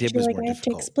what I did was more difficult. I have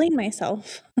to explain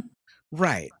myself.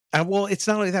 Right. Well, it's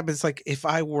not only that, but it's like if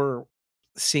I were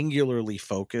singularly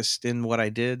focused in what I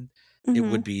did, it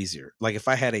would be easier. Like if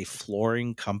I had a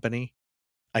flooring company,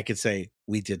 I could say,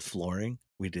 we did flooring.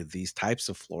 We did these types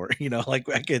of flooring. You know, like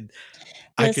I could.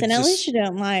 Listen, at least you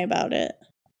don't lie about it.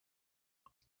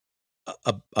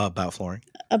 About flooring?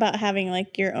 About having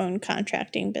like your own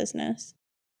contracting business.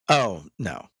 Oh,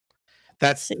 no.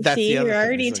 That's see, the other you're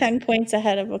already thing. 10 points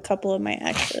ahead of a couple of my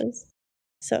exes.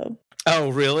 So. Oh,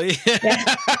 really?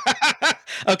 Yeah.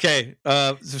 Okay.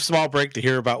 Small break to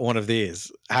hear about one of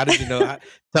these. How did you know?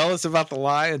 Tell us about the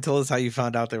lie and tell us how you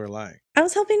found out they were lying. I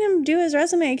was helping him do his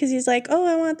resume because he's like, oh,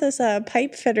 I want this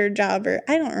pipe fitter job, or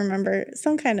I don't remember,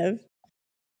 some kind of,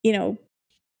 you know,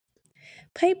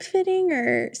 pipe fitting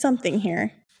or something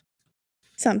here.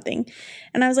 Something.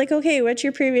 And I was like, okay, what's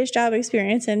your previous job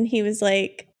experience? And he was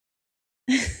like,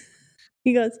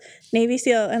 he goes, Navy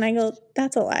SEAL. And I go,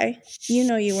 that's a lie. You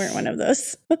know you weren't one of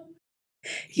those.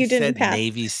 He didn't said pass.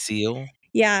 Navy SEAL?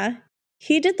 Yeah.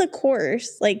 He did the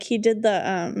course. Like he did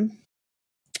the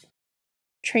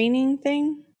training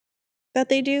thing that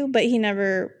they do, but he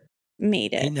never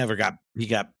made it. He never got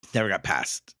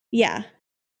past. Yeah.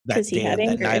 Because he had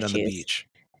anger that night issues. on the beach.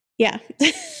 Yeah.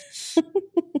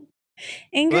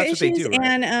 Anger issues, do,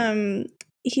 right? and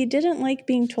he didn't like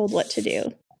being told what to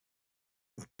do.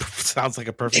 Sounds like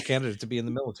a perfect candidate to be in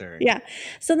the military. Yeah.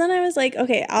 So then I was like,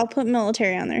 okay, I'll put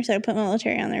military on there. So I put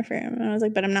military on there for him. And I was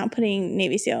like, but I'm not putting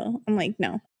Navy SEAL. I'm like,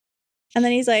 no. And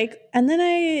then he's like, and then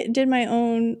I did my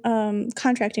own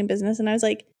contracting business. And I was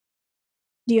like,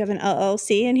 do you have an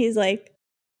LLC? And he's like,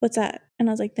 what's that? And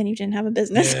I was like, then you didn't have a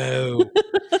business. No.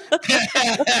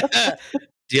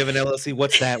 Do you have an LLC?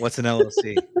 What's that? What's an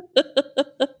LLC?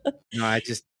 No, I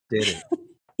just did it.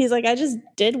 He's like, I just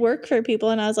did work for people.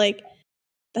 And I was like,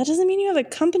 that doesn't mean you have a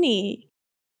company.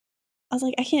 I was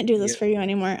like, I can't do this for you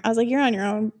anymore. I was like, you're on your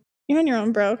own. You're on your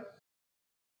own, bro.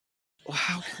 Well,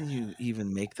 how can you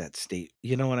even make that state?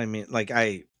 You know what I mean? Like,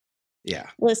 yeah.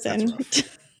 Listen,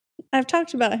 I've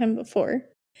talked about him before.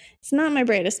 It's not my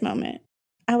brightest moment.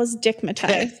 I was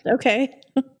dickmatized, okay?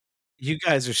 You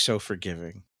guys are so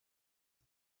forgiving.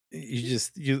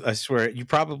 I swear, you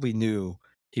probably knew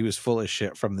he was full of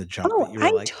shit from the jump. Oh, you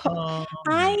were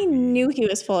I knew he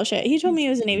was full of shit. He told me he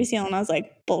was a Navy SEAL, and I was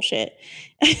like, bullshit.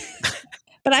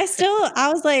 But I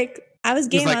was like, I was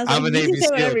game. Like, I was I'm like, a Navy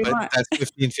SEAL, but want. that's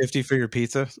 $15.50 for your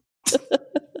pizza.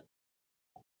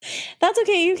 That's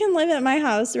okay. You can live at my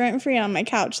house rent free on my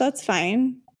couch. That's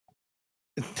fine.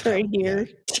 For a year.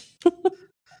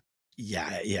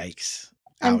 Yeah, yikes.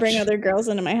 And bring other girls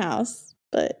into my house.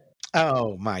 But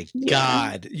oh my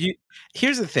God.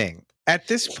 Here's the thing. At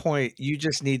this point, you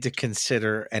just need to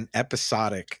consider an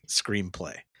episodic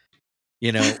screenplay.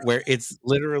 You know, where it's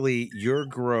literally your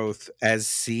growth as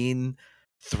seen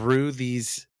through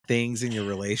these things in your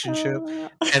relationship.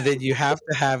 And then you have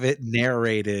to have it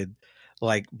narrated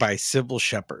like by Sybil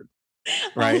Shepherd.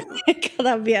 Right? Oh my God,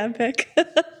 that'd be epic.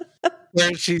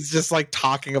 Where she's just like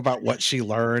talking about what she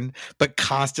learned, but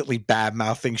constantly bad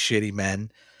mouthing shitty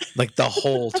men like the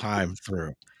whole time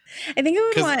through. I think I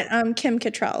would want Kim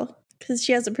Cattrall because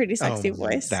she has a pretty sexy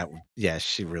voice. Yes,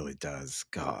 she really does.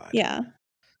 God. Yeah.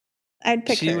 I'd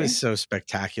pick her. She was so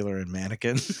spectacular in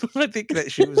Mannequin. I think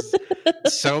that she was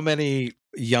so many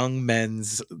young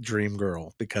men's dream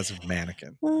girl because of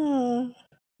Mannequin. 100%.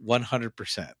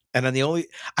 And then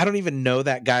I don't even know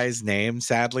that guy's name,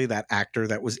 sadly, that actor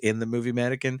that was in the movie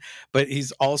Mannequin, but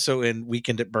he's also in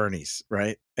Weekend at Bernie's,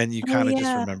 right? And you kind of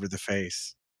just remember the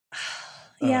face.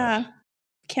 Yeah.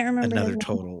 Can't remember. Another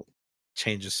total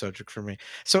change of subject for me.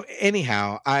 So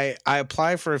anyhow, I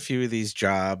apply for a few of these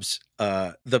jobs.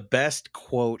 The best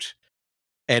quote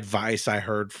advice I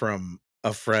heard from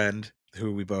a friend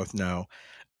who we both know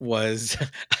was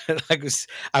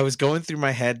I was going through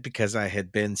my head because I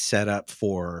had been set up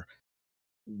for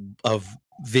a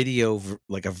video,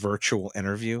 like a virtual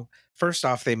interview. First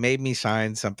off, they made me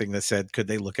sign something that said, could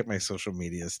they look at my social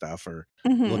media stuff or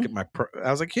look at my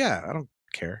I was like, yeah, I don't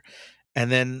care.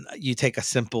 And then you take a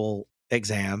simple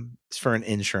exam. It's for an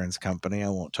insurance company. I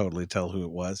won't totally tell who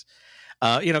it was.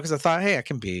 Because I thought, hey, I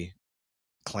can be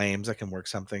claims. I can work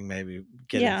something, maybe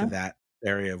get into that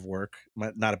area of work.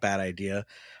 Not a bad idea.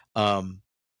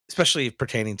 Especially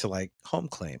pertaining to like home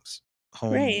claims.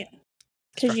 Right.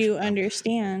 Because you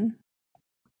understand.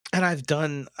 And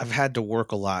I've had to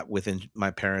work a lot with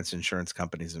my parents' insurance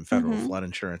companies and federal flood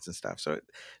insurance and stuff. So it's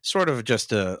sort of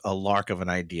just a lark of an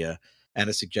idea and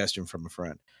a suggestion from a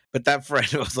friend. But that friend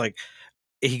was like,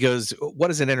 he goes, what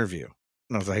is an interview?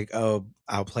 And I was like, oh,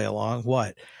 I'll play along.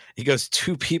 What? He goes,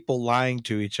 two people lying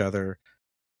to each other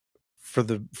for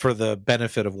the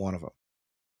benefit of one of them.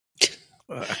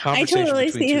 I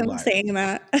totally see him saying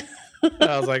that. And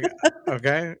I was like,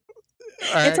 okay.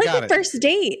 All right, it's like a first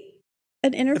date.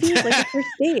 An interview is like a first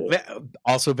date.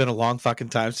 Also been a long fucking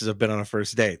time since I've been on a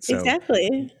first date. So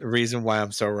exactly. The reason why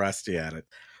I'm so rusty at it.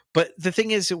 But the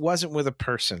thing is, it wasn't with a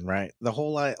person, right? The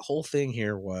whole thing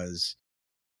here was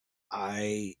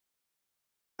I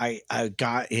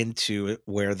got into it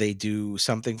where they do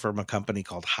something from a company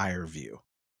called HireVue,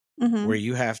 where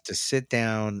you have to sit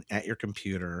down at your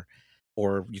computer,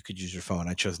 or you could use your phone.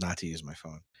 I chose not to use my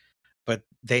phone. But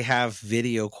they have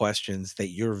video questions that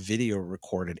you're video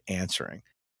recorded answering.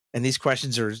 And these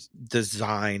questions are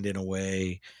designed in a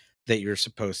way that they're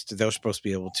supposed to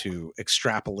be able to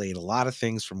extrapolate a lot of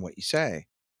things from what you say,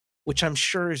 which I'm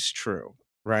sure is true.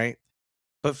 right?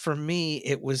 But for me,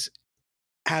 it was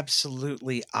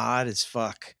absolutely odd as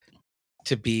fuck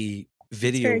to be It's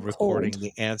video very cold. recording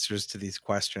the answers to these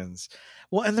questions.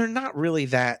 Well, and they're not really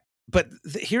that, but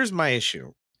here's my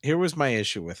issue. Here was my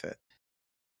issue with it.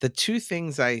 The two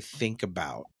things I think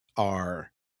about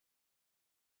are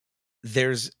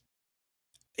there's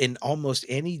in almost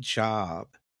any job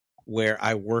where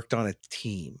I worked on a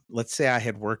team. Let's say I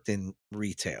had worked in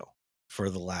retail for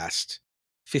the last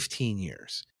 15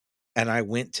 years and I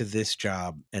went to this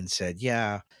job and said,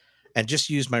 yeah, and just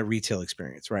use my retail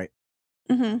experience, right?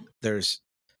 Mm-hmm. There's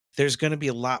going to be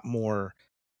a lot more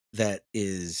that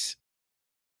is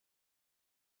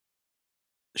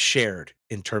shared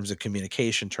in terms of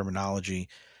communication terminology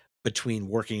between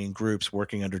working in groups,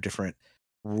 working under different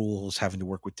rules, having to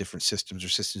work with different systems or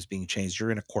systems being changed.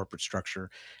 You're in a corporate structure.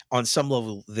 On some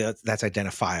level, that's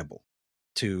identifiable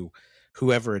to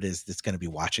whoever it is that's going to be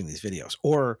watching these videos,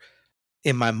 or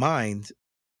in my mind,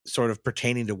 sort of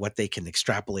pertaining to what they can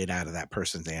extrapolate out of that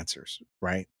person's answers,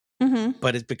 right? Mm-hmm.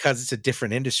 But it's because it's a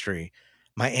different industry.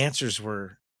 My answers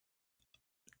were,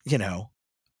 you know,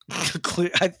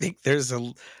 I think there's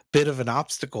a bit of an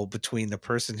obstacle between the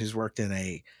person who's worked in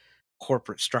a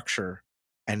corporate structure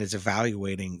and is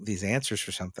evaluating these answers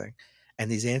for something.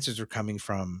 And these answers are coming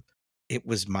from, it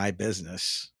was my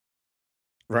business,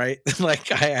 right?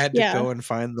 Like I had to Yeah. go and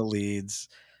find the leads.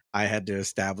 I had to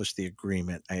establish the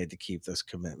agreement. I had to keep those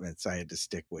commitments. I had to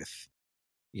stick with,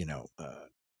 you know,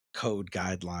 code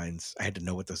guidelines. I had to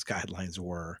know what those guidelines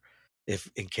were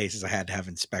if in cases I had to have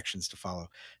inspections to follow.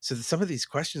 So some of these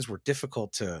questions were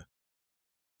difficult to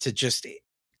just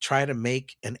try to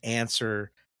make an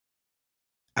answer.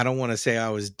 I don't want to say I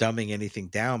was dumbing anything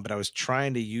down, but I was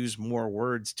trying to use more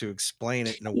words to explain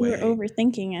it in a You were way.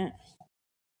 overthinking it.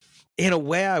 In a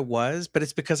way I was, but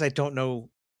it's because I don't know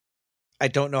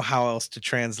how else to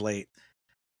translate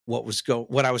what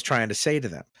I was trying to say to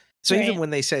them. So even Right. when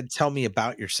they said, "Tell me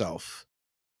about yourself,"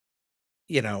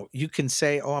 you know, you can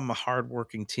say, "Oh, I'm a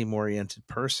hardworking, team-oriented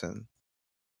person.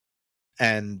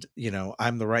 And, you know,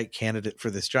 I'm the right candidate for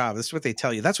this job." This is what they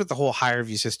tell you. That's what the whole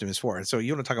HireVue system is for. And so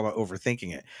you want to talk about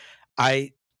overthinking it.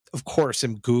 I, of course,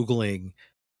 am Googling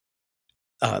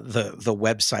the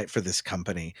website for this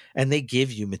company, and they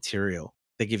give you material.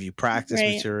 They give you practice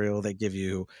Right. material. They give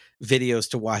you videos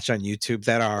to watch on YouTube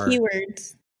that are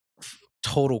Keywords.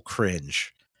 total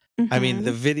cringe. I mean, Mm-hmm.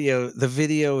 the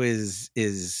video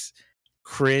is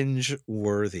cringe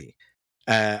worthy.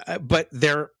 But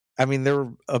they're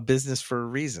a business for a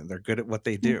reason. They're good at what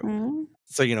they do. Mm-hmm.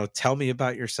 So, you know, tell me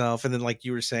about yourself. And then like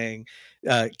you were saying,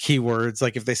 keywords,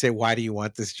 like if they say, why do you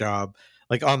want this job?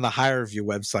 Like on the HireVue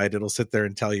website, it'll sit there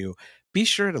and tell you, be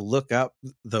sure to look up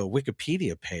the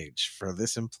Wikipedia page for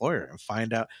this employer and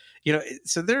find out, you know,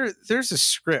 so there's a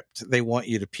script they want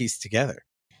you to piece together,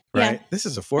 Yeah. right? This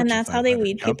is a And Fortune that's how they 500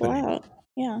 weed people company. out.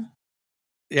 Yeah.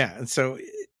 Yeah. And so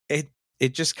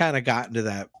it just kind of got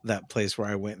into that place where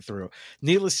I went through.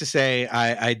 Needless to say,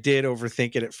 I did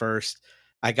overthink it at first.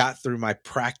 I got through my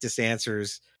practice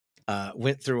answers,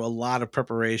 went through a lot of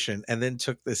preparation, and then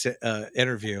took this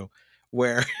interview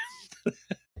where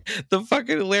the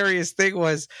fucking hilarious thing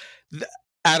was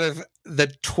out of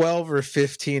the 12 or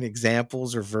 15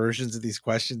 examples or versions of these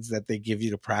questions that they give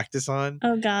you to practice on,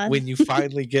 Oh God. when you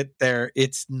finally get there,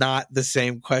 it's not the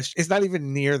same question. It's not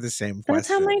even near the same That's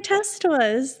how question. my test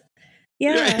was.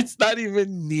 Yeah. It's not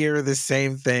even near the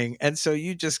same thing. And so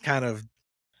you just kind of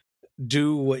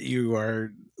do what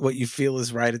you feel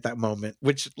is right at that moment,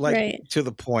 which, like, Right. to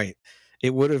the point,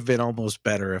 it would have been almost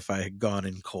better if I had gone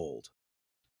in cold,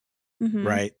 Mm-hmm.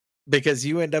 right? Because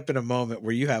you end up in a moment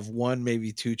where you have one,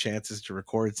 maybe two chances to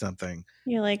record something.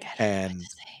 You're like, I don't know what And to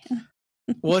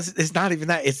say. well, it's not even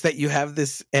that. It's that you have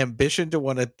this ambition to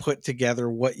want to put together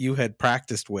what you had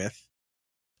practiced with.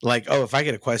 Like, oh, if I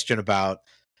get a question about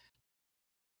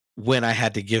when I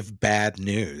had to give bad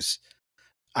news,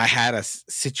 I had a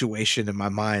situation in my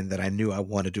mind that I knew I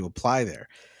wanted to apply there.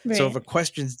 So if Right. a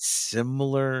question's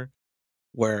similar,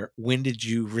 where when did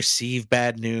you receive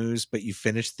bad news, but you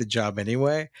finished the job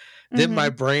anyway, then my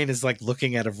Mm-hmm. brain is like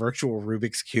looking at a virtual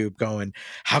Rubik's Cube going,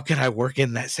 how can I work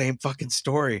in that same fucking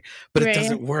story? But it Right.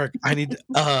 doesn't work. I need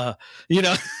you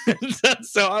know,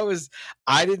 so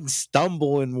I didn't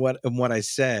stumble in what I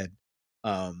said.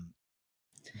 But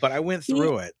I went See,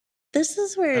 through it. this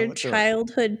is I where went through it.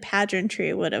 childhood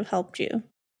pageantry would have helped you.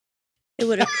 It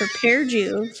would have prepared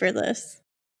you for this.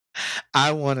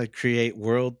 I want to create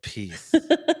world peace.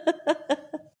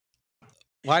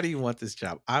 Why do you want this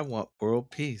job? I want world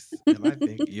peace, and I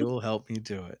think you'll help me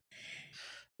do it.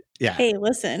 Yeah. Hey,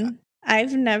 listen,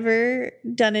 I've never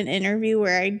done an interview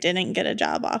where I didn't get a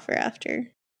job offer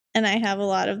after. And I have a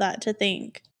lot of that to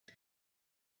thank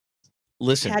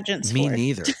Listen, pageants me for.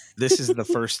 neither. This is the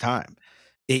first time.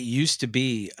 It used to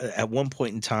be at one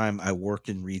point in time, I worked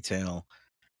in retail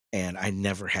and I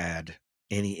never had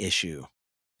any issue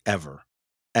ever.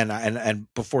 And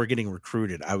before getting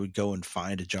recruited, I would go and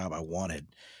find a job I wanted,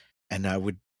 and I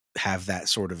would have that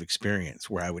sort of experience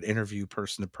where I would interview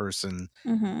person to person.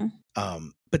 Mm-hmm.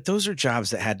 But those are jobs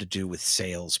that had to do with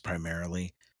sales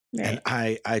primarily. And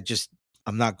Right.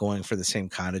 I'm not going for the same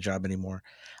kind of job anymore.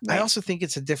 I Right. also think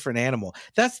it's a different animal.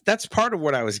 That's part of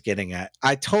what I was getting at.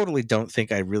 I totally don't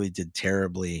think I really did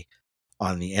terribly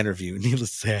on the interview.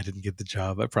 Needless to say, I didn't get the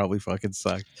job. I probably fucking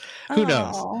sucked. Who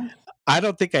knows? Oh. I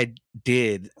don't think I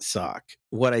did suck.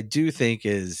 What I do think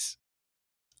is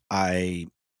I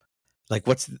like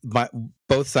what's my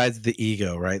both sides of the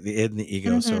ego, right? The id and the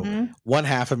ego. So Mm-hmm. one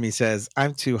half of me says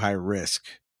I'm too high risk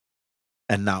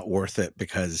and not worth it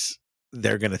because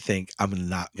they're going to think I'm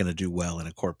not going to do well in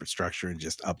a corporate structure and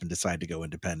just up and decide to go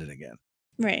independent again.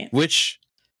 Right. Which,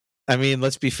 I mean,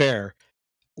 let's be fair.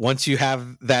 Once you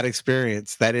have that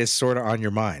experience, that is sort of on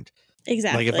your mind.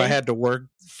 Exactly. Like if I had to work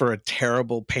for a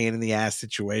terrible pain in the ass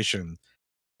situation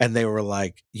and they were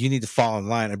like, you need to fall in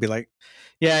line, I'd be like,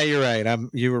 yeah, you're right.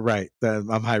 You were right.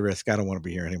 I'm high risk. I don't want to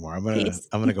be here anymore. I'm going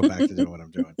to go back to doing what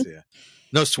I'm doing to you.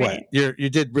 No sweat. Right. You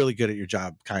did really good at your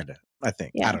job. Kind of, I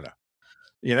think. Yeah. I don't know.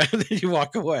 You know, then you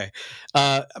walk away.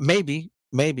 Maybe.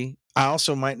 I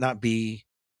also might not be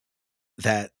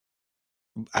that.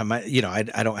 I might,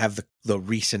 I don't have the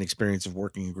recent experience of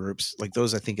working in groups like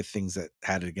those. I think of things that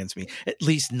had it against me, at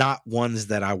least not ones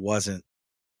that I wasn't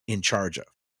in charge of.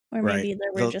 Or right? maybe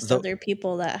there were just other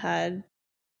people that had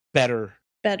better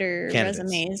candidates.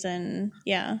 resumes and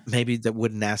maybe that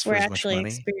wouldn't ask for as much money.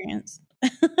 Experienced.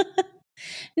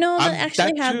 No, that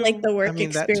actually had like the work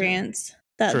experience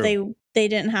that they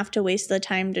didn't have to waste the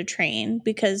time to train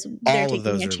because they're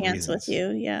taking a chance with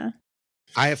you. Yeah.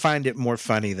 I find it more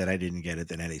funny that I didn't get it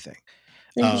than anything.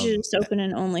 Then you should just open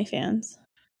an OnlyFans.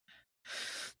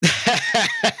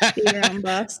 Be your own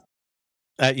boss.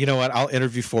 You know what? I'll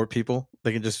interview 4 people.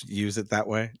 They can just use it that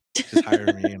way. Just hire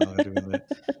me and I'll do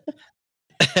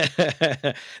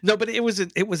it. No, but it was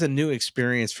a new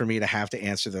experience for me to have to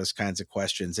answer those kinds of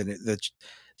questions. And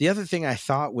the other thing I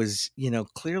thought was,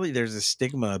 clearly there's a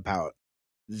stigma about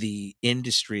the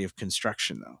industry of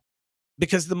construction, though,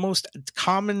 because the most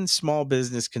common small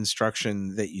business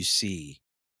construction that you see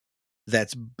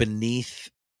that's beneath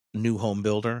new home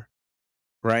builder,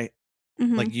 right?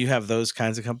 Mm-hmm. Like you have those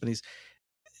kinds of companies.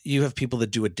 You have people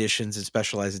that do additions and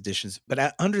specialized additions,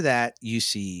 but under that you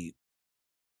see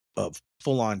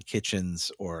full-on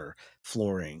kitchens or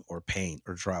flooring or paint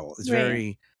or drywall. It's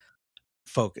very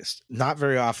focused. Not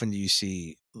very often do you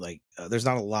see there's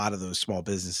not a lot of those small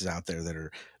businesses out there that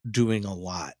are doing a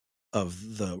lot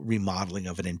of the remodeling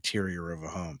of an interior of a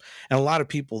home. And a lot of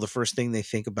people, the first thing they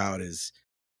think about is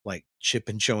like Chip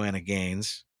and Joanna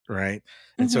Gaines, right?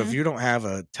 And so if you don't have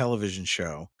a television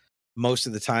show, most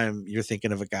of the time you're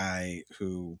thinking of a guy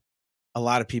who a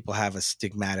lot of people have a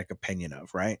stigmatic opinion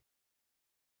of, right?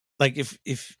 Like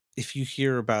if you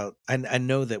hear about, I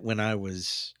know that when I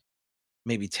was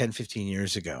maybe 10, 15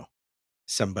 years ago,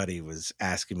 somebody was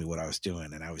asking me what I was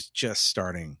doing and I was just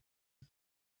starting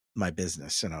my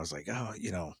business and I was like, oh,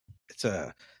 it's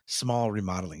a small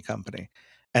remodeling company.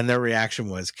 And their reaction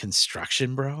was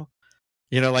construction, bro.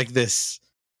 Like this.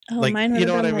 Oh, like, mine would have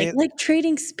been what I mean? Like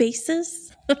trading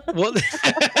spaces. Well,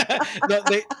 no,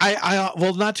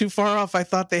 well, not too far off. I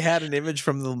thought they had an image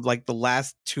from the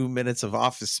last 2 minutes of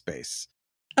Office Space,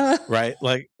 right?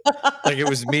 Like it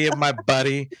was me and my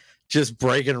buddy just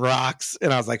breaking rocks,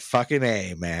 and I was like, "Fucking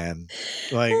A, man!"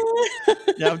 Like,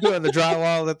 yeah, I'm doing the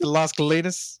drywall at the Las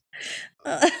Colinas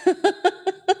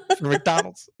for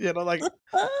McDonald's. Like.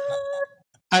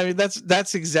 I mean,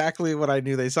 that's exactly what I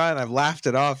knew they saw, and I've laughed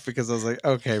it off because I was like,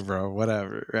 okay, bro,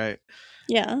 whatever, right?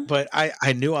 Yeah. But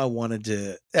I knew I wanted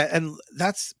to, and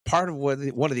that's part of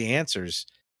one of the answers,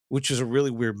 which was a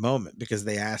really weird moment because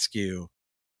they ask you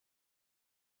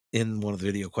in one of the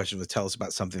video questions, tell us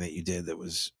about something that you did that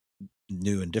was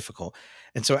new and difficult.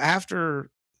 And so after,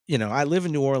 I live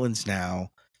in New Orleans now.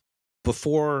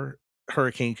 Before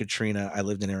Hurricane Katrina, I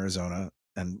lived in Arizona.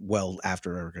 And well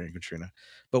after Hurricane Katrina.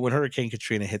 But when Hurricane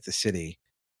Katrina hit the city,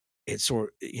 it's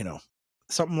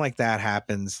something like that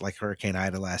happens, like Hurricane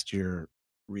Ida last year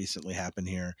recently happened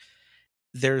here.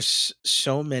 There's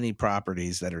so many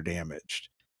properties that are damaged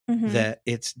that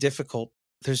it's difficult.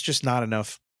 There's just not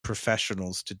enough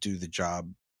professionals to do the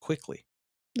job quickly.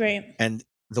 Right. And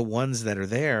the ones that are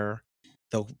there,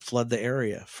 they'll flood the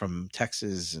area from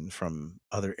Texas and from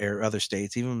other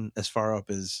states, even as far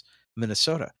up as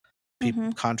Minnesota.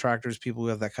 contractors, people who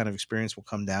have that kind of experience will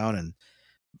come down and,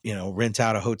 rent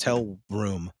out a hotel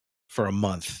room for a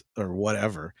month or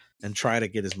whatever and try to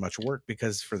get as much work,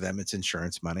 because for them it's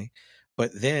insurance money.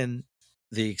 But then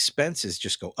the expenses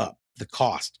just go up. The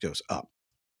cost goes up.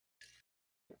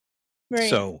 Right.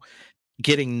 So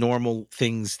getting normal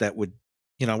things that would,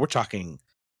 we're talking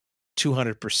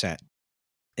 200%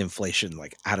 inflation,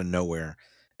 like out of nowhere.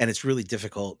 And it's really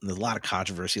difficult. And there's a lot of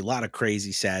controversy, a lot of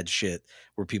crazy, sad shit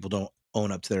where people don't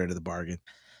own up to their end of the bargain.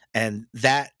 And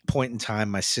that point in time,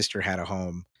 my sister had a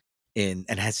home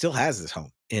still has this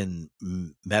home in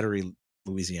Metairie,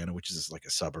 Louisiana, which is like a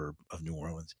suburb of New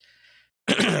Orleans.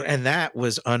 And that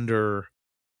was under,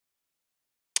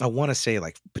 I want to say,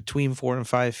 like between 4 and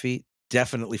 5 feet,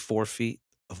 definitely 4 feet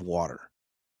of water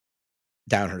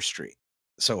down her street.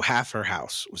 So half her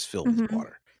house was filled with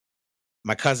water.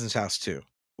 My cousin's house too,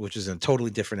 which is in a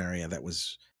totally different area that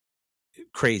was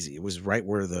crazy. It was right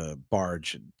where the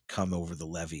barge had come over the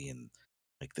levee, and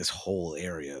like this whole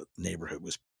neighborhood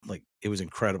was like, it was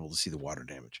incredible to see the water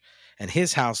damage. And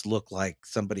his house looked like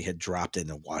somebody had dropped it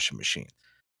in a washing machine.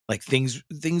 Like things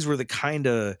were the kind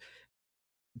of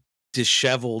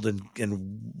disheveled and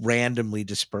randomly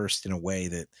dispersed in a way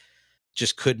that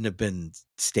just couldn't have been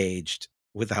staged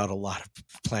without a lot of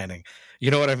planning.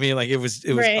 You know what I mean? Like it was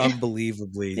Right.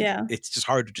 unbelievably, it's just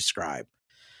hard to describe.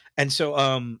 And so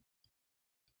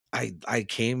I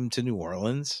came to New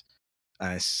Orleans.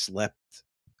 I slept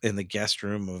in the guest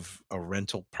room of a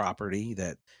rental property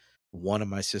that one of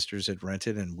my sisters had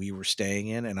rented and we were staying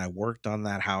in. And I worked on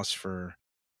that house for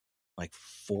like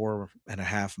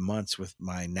 4.5 months with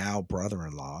my now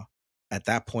brother-in-law. At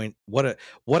that point, what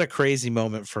a crazy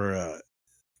moment for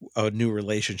a new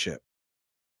relationship.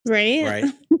 Right.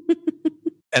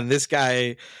 And this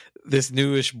guy, this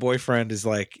newish boyfriend is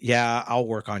like, yeah, I'll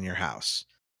work on your house.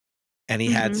 And he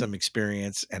had some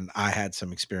experience and I had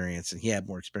some experience, and he had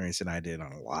more experience than I did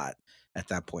on a lot at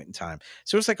that point in time.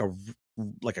 So it was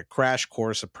like a crash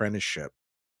course apprenticeship.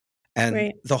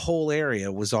 And the whole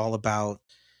area was all about,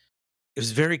 it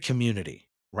was very community,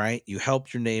 right? You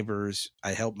helped your neighbors.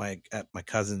 I helped at my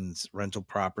cousin's rental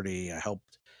property. I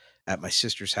helped at my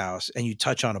sister's house, and you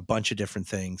touch on a bunch of different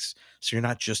things. So you're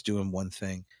not just doing one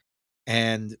thing.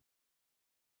 And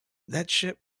that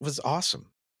shit was awesome.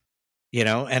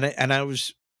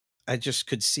 I just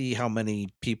could see how many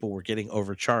people were getting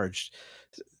overcharged.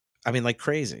 I mean, like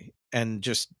crazy and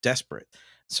just desperate.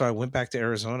 So I went back to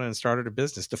Arizona and started a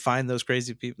business to find those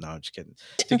crazy people. No, I'm just kidding.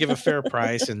 To give a fair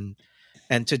price and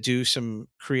to do some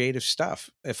creative stuff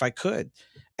if I could.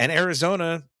 And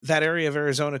Arizona, that area of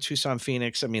Arizona, Tucson,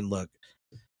 Phoenix. I mean, look,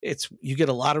 you get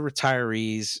a lot of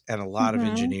retirees and a lot of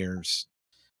engineers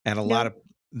and a lot of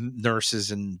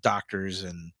nurses and doctors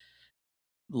and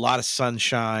a lot of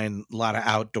sunshine, a lot of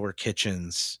outdoor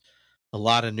kitchens, a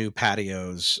lot of new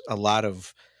patios, a lot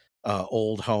of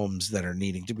old homes that are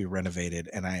needing to be renovated.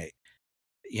 And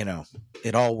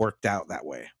it all worked out that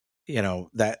way,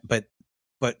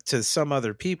 but to some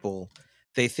other people,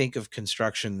 they think of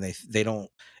construction. They don't,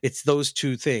 it's those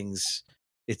two things.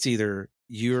 It's either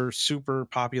you're super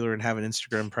popular and have an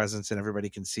Instagram presence and everybody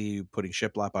can see you putting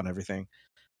shiplap on everything,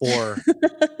 or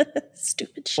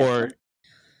stupid shiplap.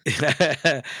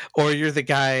 Or you're the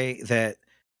guy that,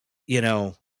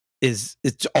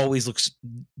 it always looks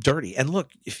dirty. And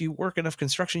look, if you work enough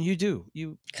construction, you do.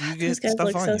 You get those guys stuff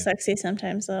look on so you. sexy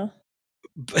sometimes, though.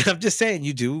 But I'm just saying,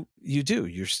 you do. You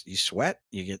sweat.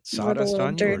 You get sawdust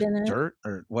on you, or dirt,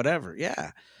 or whatever.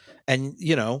 Yeah, and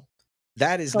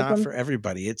that is not for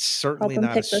everybody. It's certainly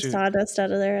not pick the sawdust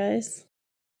out of their eyes.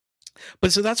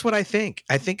 But so that's what I think.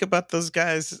 I think about those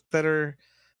guys that are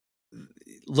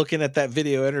looking at that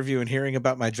video interview and hearing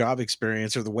about my job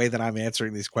experience, or the way that I'm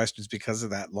answering these questions because of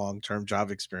that long-term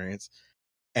job experience.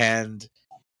 And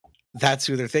that's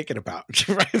who they're thinking about,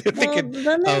 right? They're thinking,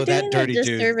 then they're doing that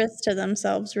disservice to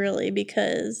themselves, really,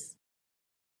 because,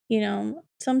 to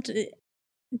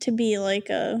be like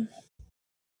a,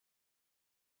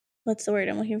 what's the word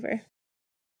I'm looking for?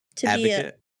 To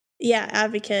advocate. Be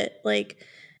advocate. Like,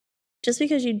 just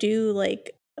because you do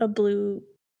like a blue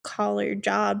collar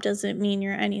job doesn't mean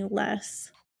you're any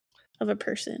less of a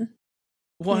person.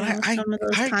 Well, some of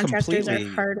those contractors are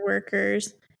hard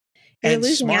workers. You're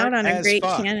losing out on a great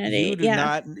candidate.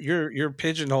 You're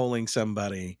pigeonholing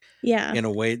somebody in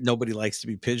a way nobody likes to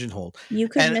be pigeonholed. You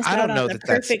could miss out on the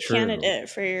perfect candidate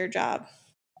for your job.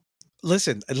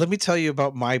 Listen, let me tell you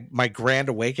about my grand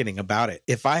awakening about it.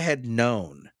 If I had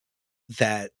known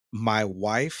that my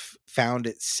wife found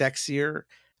it sexier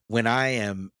when I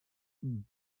am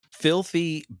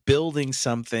filthy building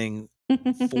something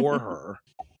for her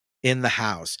in the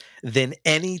house than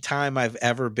any time I've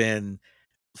ever been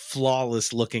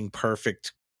flawless looking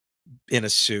perfect in a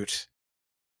suit.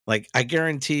 Like, I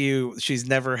guarantee you she's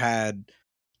never had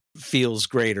feels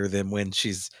greater than when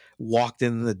she's walked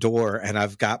in the door and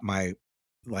I've got my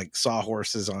like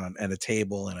sawhorses on and a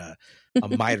table and a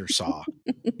miter saw,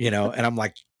 and I'm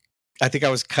like, I think I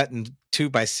was cutting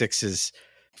 2x6s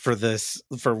for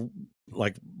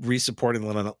like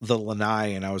resupporting the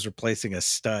lanai, and I was replacing a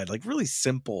stud, like really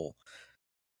simple,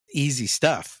 easy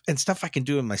stuff and stuff I can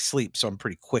do in my sleep. So I'm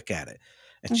pretty quick at it.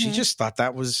 And she just thought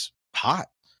that was hot,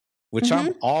 which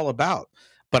I'm all about.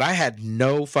 But I had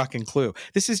no fucking clue.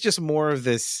 This is just more of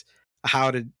this,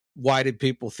 why did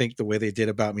people think the way they did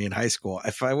about me in high school?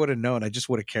 If I would have known, I just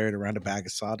would have carried around a bag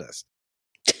of sawdust,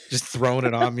 just throwing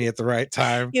it on me at the right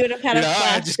time. You would have had a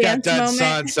flash I just got done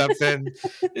sawing something.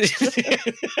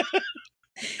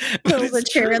 Pulls a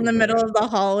chair in the middle of the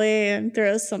hallway and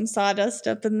throws some sawdust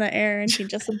up in the air, and she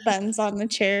just bends on the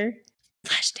chair.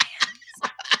 Flash dance.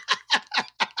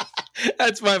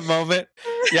 That's my moment.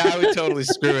 Yeah, I would totally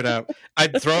screw it up.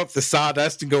 I'd throw up the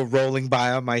sawdust and go rolling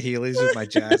by on my Heelys with my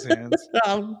jazz hands.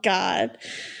 Oh, God.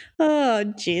 Oh,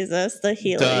 Jesus. The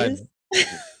Heelys.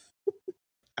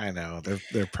 I know.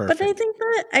 They're perfect. But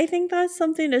I think that's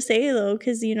something to say, though,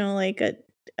 because, like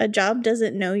a job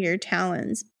doesn't know your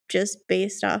talents just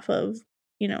based off of,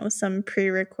 some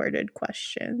pre-recorded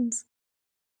questions.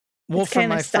 Well, for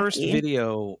my first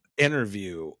video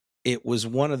interview, it was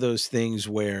one of those things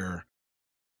where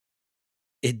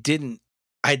it didn't,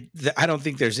 I don't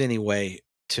think there's any way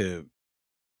to,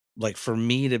 like, for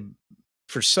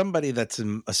somebody that's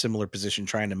in a similar position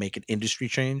trying to make an industry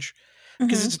change,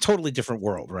 because it's a totally different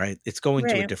world, right? It's going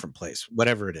to a different place,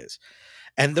 whatever it is.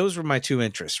 And those were my two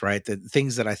interests, right? The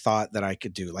things that I thought that I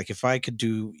could do. Like, if I could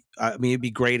do, it'd be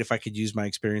great if I could use my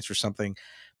experience for something,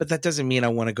 but that doesn't mean I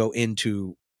want to go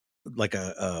into like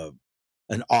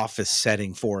an office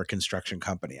setting for a construction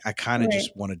company. I kind of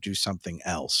just want to do something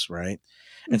else, right?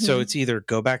 And so it's either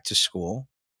go back to school,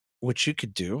 which you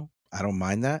could do. I don't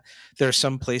mind that. There are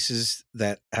some places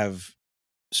that have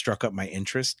struck up my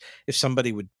interest. If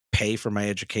somebody would pay for my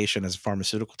education as a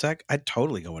pharmaceutical tech, I'd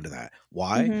totally go into that.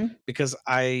 Why? Because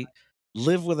I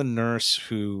live with a nurse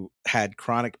who had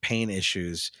chronic pain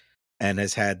issues and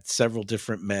has had several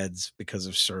different meds because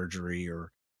of surgery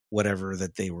or whatever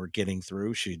that they were getting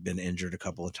through. She'd been injured a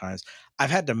couple of times.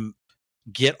 I've had to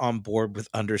get on board with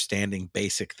understanding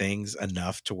basic things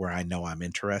enough to where I know I'm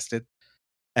interested,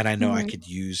 and I know I could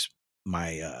use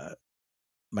my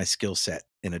my skill set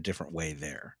in a different way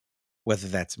there, whether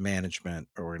that's management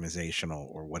or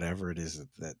organizational or whatever it is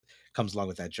that comes along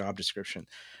with that job description.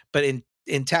 But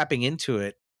in tapping into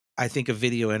it, I think a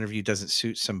video interview doesn't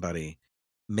suit somebody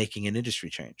making an industry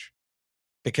change,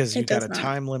 because you got a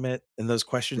time limit, and those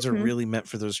questions are really meant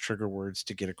for those trigger words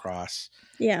to get across,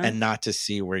 and not to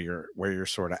see where you're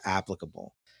sort of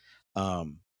applicable.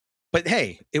 But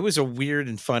hey, it was a weird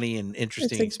and funny and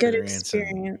interesting experience. Good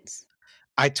experience.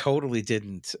 I totally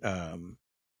didn't.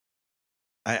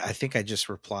 I think I just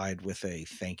replied with a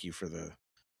thank you for the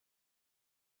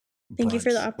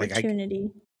opportunity.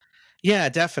 Yeah,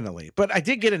 definitely. But I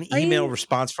did get an email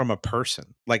response from a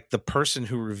person, like the person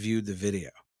who reviewed the video.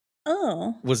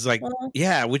 Oh, was like,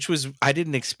 yeah, which was, I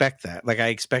didn't expect that. Like, I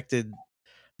expected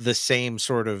the same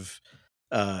sort of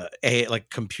like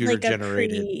computer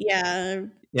generated.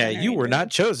 You were not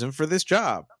chosen for this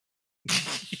job.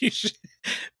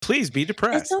 Please be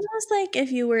depressed. It's almost like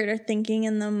if you were thinking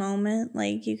in the moment,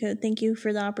 like you could thank you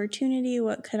for the opportunity.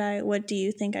 What do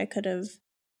you think I could have,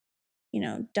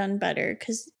 done better?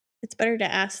 Because it's better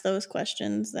to ask those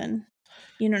questions than,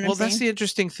 what I'm saying? Well, that's the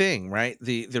interesting thing, right?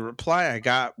 The reply I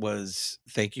got was,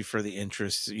 thank you for the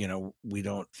interest. We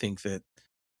don't think that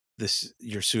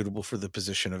you're suitable for the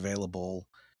position available,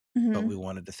 but we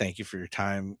wanted to thank you for your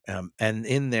time. And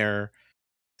in there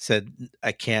said,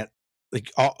 I can't,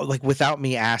 like without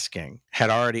me asking, had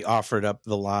already offered up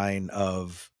the line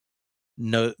of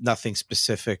nothing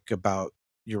specific about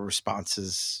your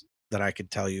responses that I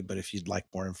could tell you, but if you'd like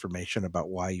more information about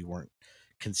why you weren't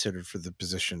considered for the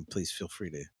position, please feel free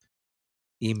to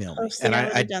email me. And I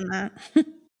would have done that.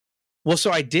 Well,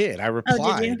 so I did. I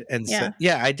replied and said,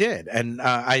 yeah, I did. And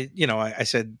I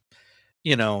said,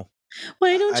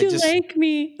 why don't you like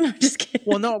me? I'm just kidding.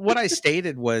 Well, no, what I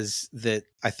stated was that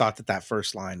I thought that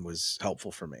first line was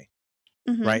helpful for me.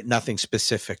 Right. Nothing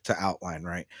specific to outline.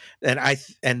 Right.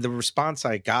 And the response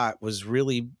I got was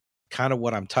really kind of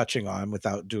what I'm touching on,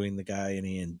 without doing the guy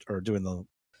doing the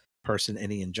person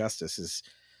any injustice, is,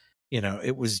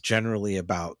 it was generally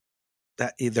about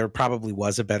that there probably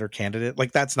was a better candidate.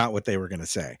 Like, that's not what they were going to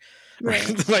say.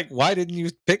 Right. Like, why didn't you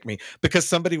pick me? Because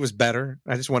somebody was better.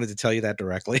 I just wanted to tell you that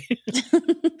directly.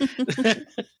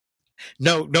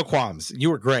 No qualms. You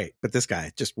were great, but this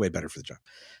guy just way better for the job.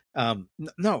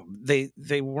 No,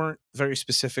 they weren't very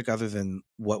specific other than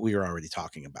what we were already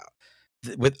talking about.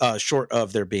 With short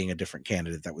of there being a different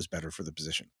candidate that was better for the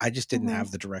position. I just didn't have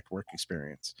the direct work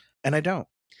experience, and I don't.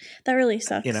 That really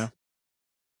sucks. You know,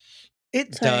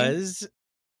 it does.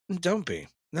 Don't be.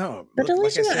 No, but at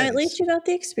least you got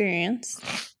the experience.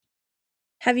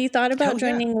 Have you thought about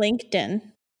joining LinkedIn?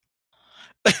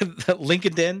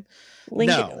 LinkedIn?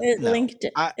 No.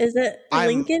 LinkedIn. Is it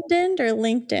LinkedIn or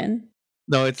LinkedIn?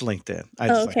 No, it's LinkedIn. I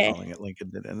just like calling it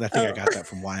LinkedIn. And I think I got that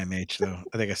from YMH, though.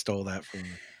 I think I stole that from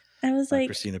I was like,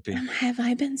 Christina P. Have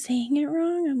I been saying it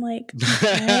wrong? I'm like,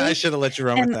 I should have let you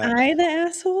run with that. Am I the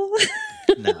asshole?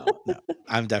 No.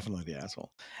 I'm definitely the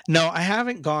asshole. No, I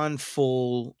haven't gone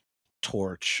full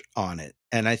torch on it.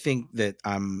 And I think that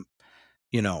I'm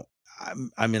in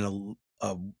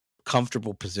a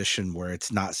comfortable position where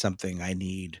it's not something I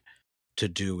need to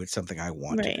do. It's something I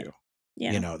want to do.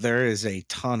 Yeah. There is a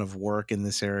ton of work in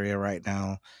this area right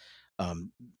now.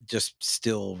 Just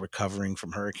still recovering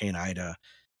from Hurricane Ida.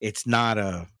 It's not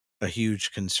a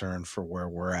huge concern for where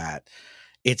we're at.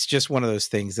 It's just one of those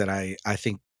things that I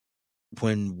think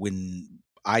when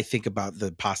I think about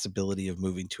the possibility of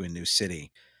moving to a new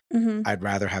city, I'd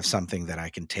rather have something that I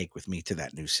can take with me to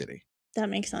that new city.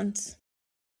 That makes sense.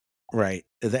 Right.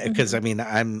 Because I mean,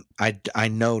 I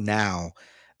know now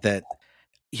that,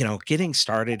 getting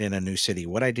started in a new city,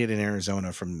 what I did in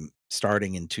Arizona from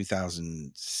starting in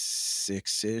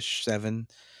 2006-ish, 7,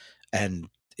 and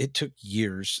it took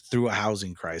years through a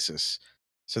housing crisis.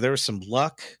 So there was some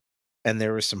luck and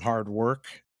there was some hard work,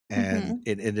 and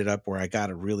it ended up where I got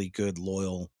a really good,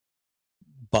 loyal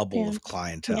bubble of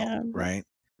clientele. Right.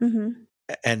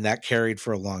 And that carried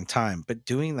for a long time, but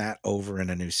doing that over in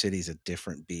a new city is a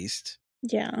different beast.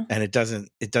 Yeah. And it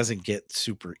doesn't get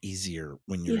super easier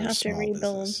when you're a small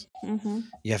business.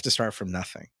 You have to start from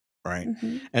nothing. Right.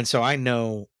 And so I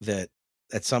know that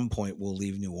at some point we'll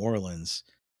leave New Orleans,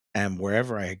 and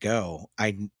wherever I go,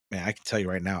 I can tell you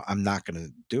right now, I'm not going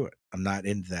to do it. I'm not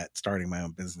into that starting my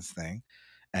own business thing.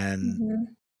 And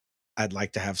I'd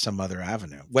like to have some other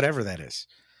avenue, whatever that is.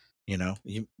 You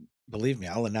believe me,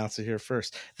 I'll announce it here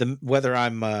first. Whether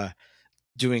I'm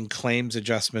doing claims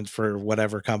adjustment for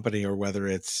whatever company or whether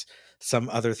it's some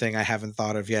other thing I haven't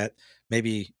thought of yet,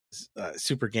 maybe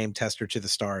super game tester to the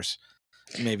stars.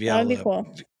 Maybe that would be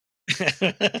cool.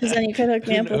 Because then you could hook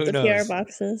me up with the PR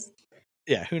boxes.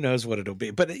 Yeah, who knows what it'll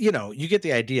be. But you get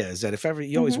the idea is that if ever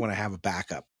you always want to have a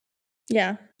backup.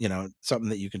 Yeah. Something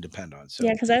that you can depend on. So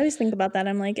yeah, because I always think about that.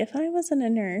 I'm like, if I wasn't a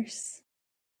nurse.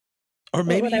 Or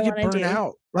maybe you get burned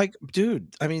out. Like,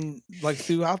 dude, I mean, like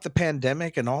throughout the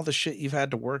pandemic and all the shit you've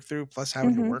had to work through, plus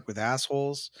having to work with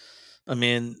assholes. I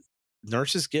mean,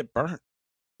 nurses get burnt.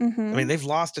 I mean, they've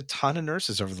lost a ton of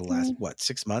nurses over the last,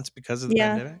 6 months because of the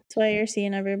pandemic? That's why you're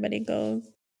seeing everybody go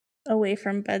away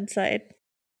from bedside.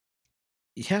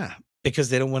 Yeah, because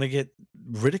they don't want to get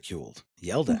ridiculed,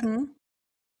 yelled at.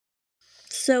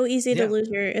 So easy to lose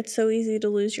it's so easy to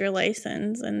lose your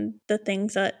license and the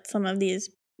things that some of these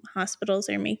hospitals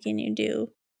are making you do.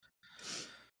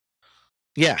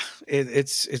 Yeah,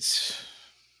 it's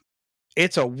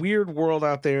a weird world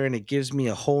out there, and it gives me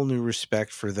a whole new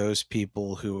respect for those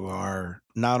people who are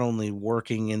not only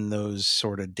working in those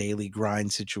sort of daily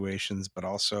grind situations, but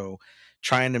also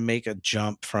trying to make a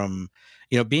jump from,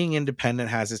 being independent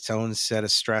has its own set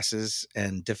of stresses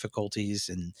and difficulties,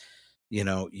 and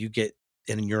you get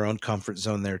in your own comfort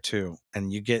zone there too,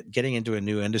 and getting into a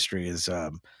new industry is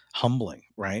humbling,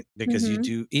 right? Because you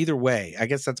do either way. I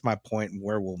guess that's my point, and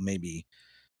where we'll maybe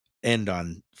end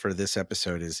on for this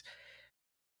episode is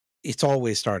it's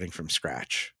always starting from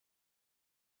scratch.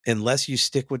 Unless you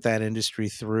stick with that industry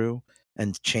through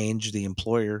and change the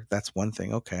employer, that's one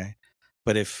thing. Okay.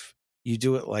 But if you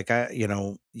do it like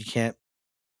you can't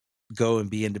go and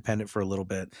be independent for a little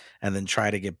bit and then try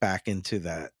to get back into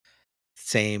that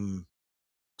same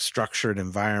structured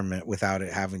environment without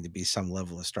it having to be some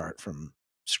level of start from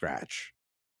scratch.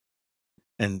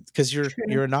 And because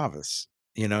you're a novice,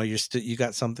 you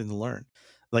got something to learn.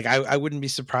 Like I wouldn't be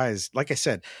surprised. Like I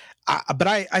said,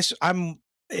 I'm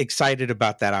excited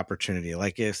about that opportunity.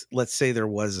 Like if let's say there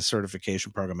was a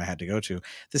certification program I had to go to,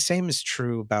 the same is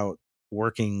true about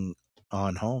working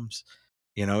on homes.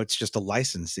 It's just a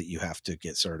license that you have to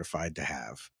get certified to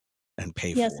have and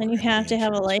pay for. Yes, and you have to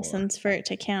have a license for it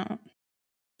to count.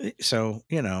 So,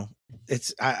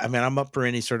 I mean, I'm up for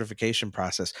any certification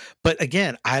process. But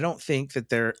again, I don't think that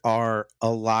there are a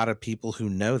lot of people who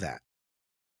know that.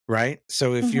 Right.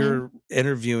 So if you're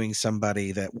interviewing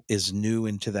somebody that is new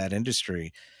into that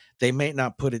industry, they may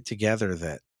not put it together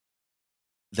that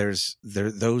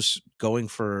those going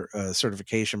for a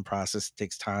certification process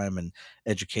takes time and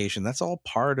education. That's all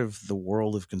part of the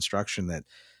world of construction that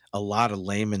a lot of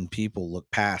layman people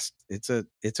look past. It's a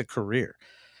career.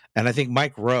 And I think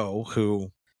Mike Rowe,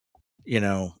 who,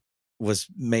 was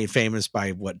made famous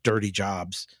by Dirty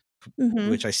Jobs,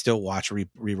 which I still watch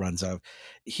reruns of,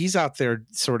 he's out there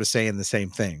sort of saying the same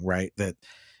thing, right? That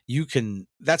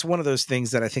that's one of those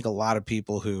things that I think a lot of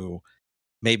people who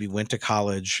maybe went to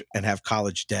college and have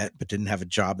college debt, but didn't have a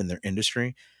job in their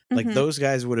industry, like those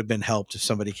guys would have been helped if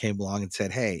somebody came along and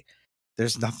said, hey,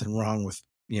 there's nothing wrong with,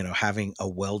 having a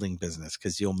welding business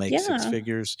because you'll make 6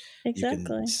 figures.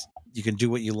 Exactly. You can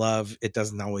do what you love. It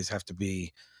doesn't always have to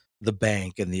be the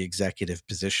bank and the executive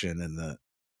position and the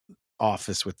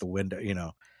office with the window.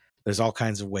 There's all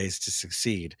kinds of ways to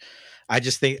succeed. I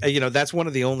just think, that's one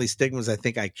of the only stigmas I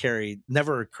think I carried.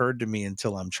 Never occurred to me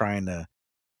until I'm trying to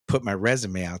put my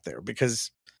resume out there, because,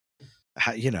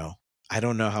 I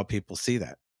don't know how people see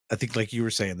that. I think, like you were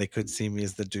saying, they could see me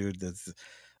as the dude that's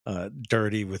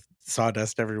dirty with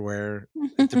sawdust everywhere.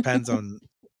 It depends on,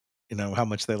 how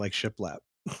much they like shiplap.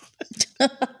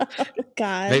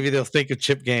 God. Maybe they'll think of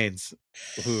Chip Gaines,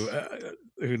 who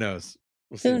knows?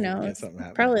 Who knows?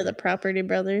 Probably the Property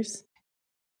Brothers.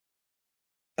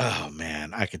 Oh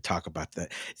man, I could talk about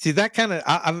that. See, that kind of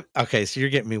I'm okay. So you're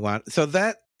getting me one. So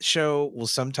that show will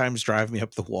sometimes drive me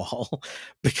up the wall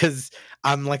because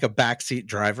I'm like a backseat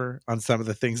driver on some of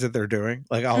the things that they're doing.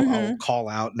 Like I'll call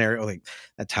out and like,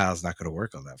 that tile's not going to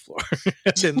work on that floor.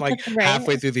 And then like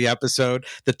halfway through the episode,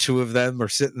 the two of them are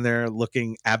sitting there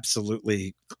looking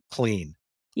absolutely clean.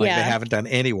 Like they haven't done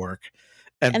any work.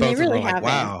 And both they really of them are like,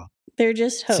 wow. They're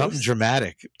just hosts. Something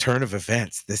dramatic, turn of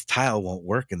events. This tile won't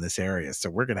work in this area, so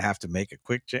we're going to have to make a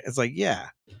quick change. It's like, yeah.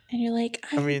 And you're like,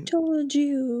 I told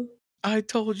you. I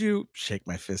told you. Shake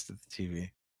my fist at the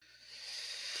TV.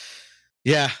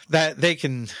 Yeah, that they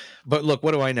can. But look,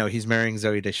 what do I know? He's marrying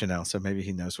Zooey Deschanel, so maybe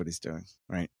he knows what he's doing,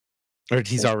 right? Or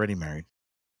he's already married.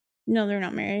 No, they're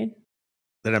not married.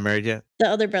 They're not married yet? The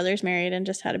other brother's married and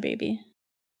just had a baby.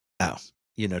 Oh,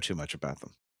 you know too much about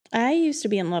them. I used to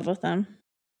be in love with them.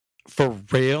 For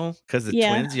real? Because the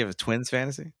twins? You have a twins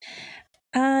fantasy?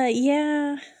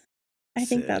 Yeah. I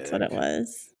think that's what it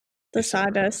was. The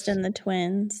sawdust and the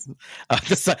twins.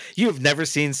 You have never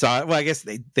seen Saw? Well, I guess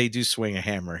they do swing a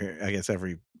hammer here. I guess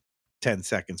every 10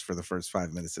 seconds for the first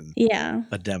 5 minutes in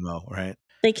a demo, right?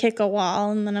 They kick a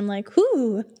wall, and then I'm like,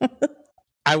 whoo.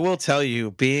 I will tell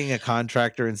you, being a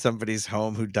contractor in somebody's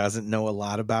home who doesn't know a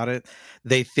lot about it,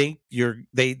 they think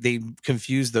they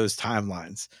confuse those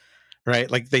timelines, right?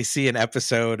 Like they see an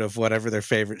episode of whatever their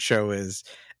favorite show is,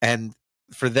 and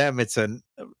for them it's a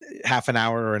half an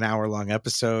hour or an hour long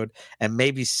episode, and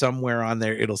maybe somewhere on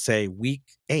there it'll say week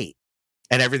 8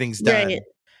 and everything's done. Right.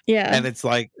 Yeah. And it's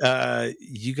like,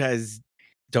 you guys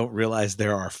don't realize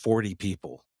there are 40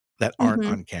 people that aren't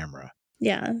on camera.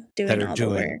 Yeah, doing all the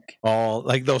work. All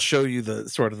like they'll show you the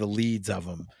sort of the leads of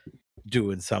them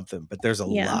doing something, but there's a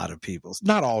lot of people.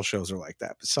 Not all shows are like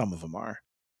that, but some of them are.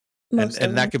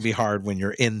 And that can be hard when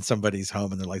you're in somebody's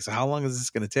home and they're like, so how long is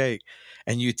this going to take?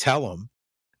 And you tell them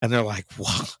and they're like,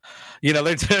 well,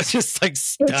 they're just like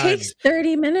stunned. It takes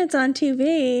 30 minutes on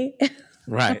TV.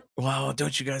 Right. Well,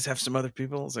 don't you guys have some other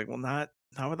people? It's like, well, not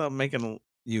without making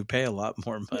you pay a lot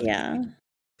more money. Yeah.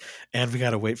 And we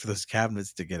got to wait for those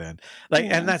cabinets to get in.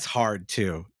 And that's hard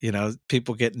too.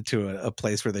 People get into a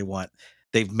place where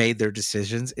they've made their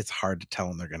decisions. It's hard to tell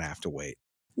them they're going to have to wait.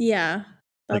 Yeah.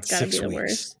 That's got to be the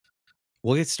worst.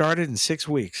 We'll get started in 6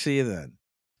 weeks. See you then.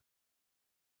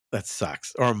 That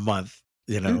sucks. Or a month,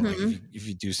 like if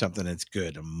you do something that's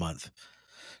good, a month.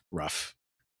 Rough.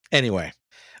 Anyway,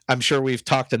 I'm sure we've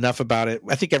talked enough about it.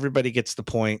 I think everybody gets the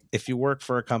point. If you work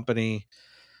for a company,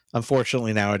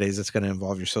 unfortunately, nowadays, it's going to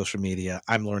involve your social media.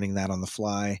 I'm learning that on the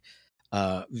fly.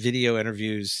 Video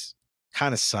interviews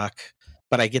kind of suck,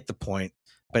 but I get the point.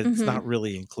 But it's not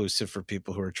really inclusive for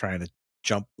people who are trying to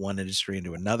jump one industry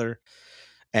into another.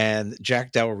 And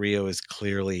Jack Del Rio is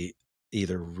clearly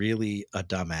either really a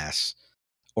dumbass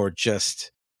or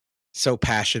just so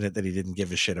passionate that he didn't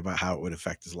give a shit about how it would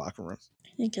affect his locker room. I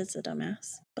think it's a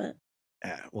dumbass, but...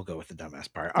 we'll go with the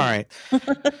dumbass part. All right.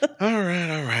 All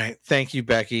right. Thank you,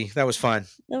 Becky. That was fun.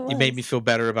 You made me feel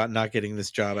better about not getting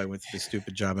this job I went through the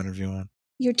stupid job interview on.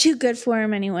 You're too good for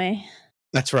him anyway.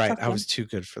 That's right. I was too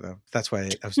good for them. That's why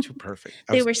I was too perfect.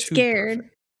 They were scared.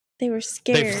 They were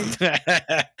scared.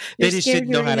 They just didn't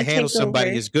know how to handle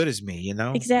somebody as good as me, you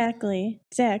know? Exactly.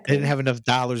 They didn't have enough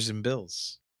dollars and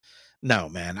bills. No,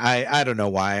 man. I don't know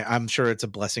why. I'm sure it's a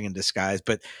blessing in disguise,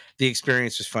 but the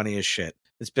experience was funny as shit.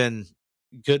 It's been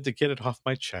good to get it off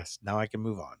my chest. Now I can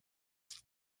move on.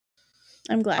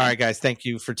 I'm glad. All right, guys. Thank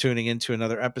you for tuning in to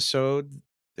another episode.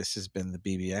 This has been the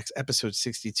BBX, episode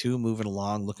 62. Moving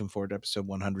along. Looking forward to episode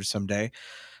 100 someday.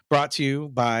 Brought to you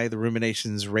by the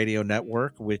Ruminations Radio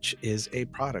Network, which is a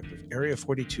product of Area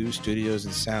 42 Studios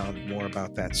and Sound. More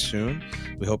about that soon.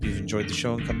 We hope you've enjoyed the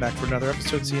show and come back for another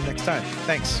episode. See you next time.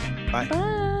 Thanks. Bye.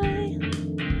 Bye.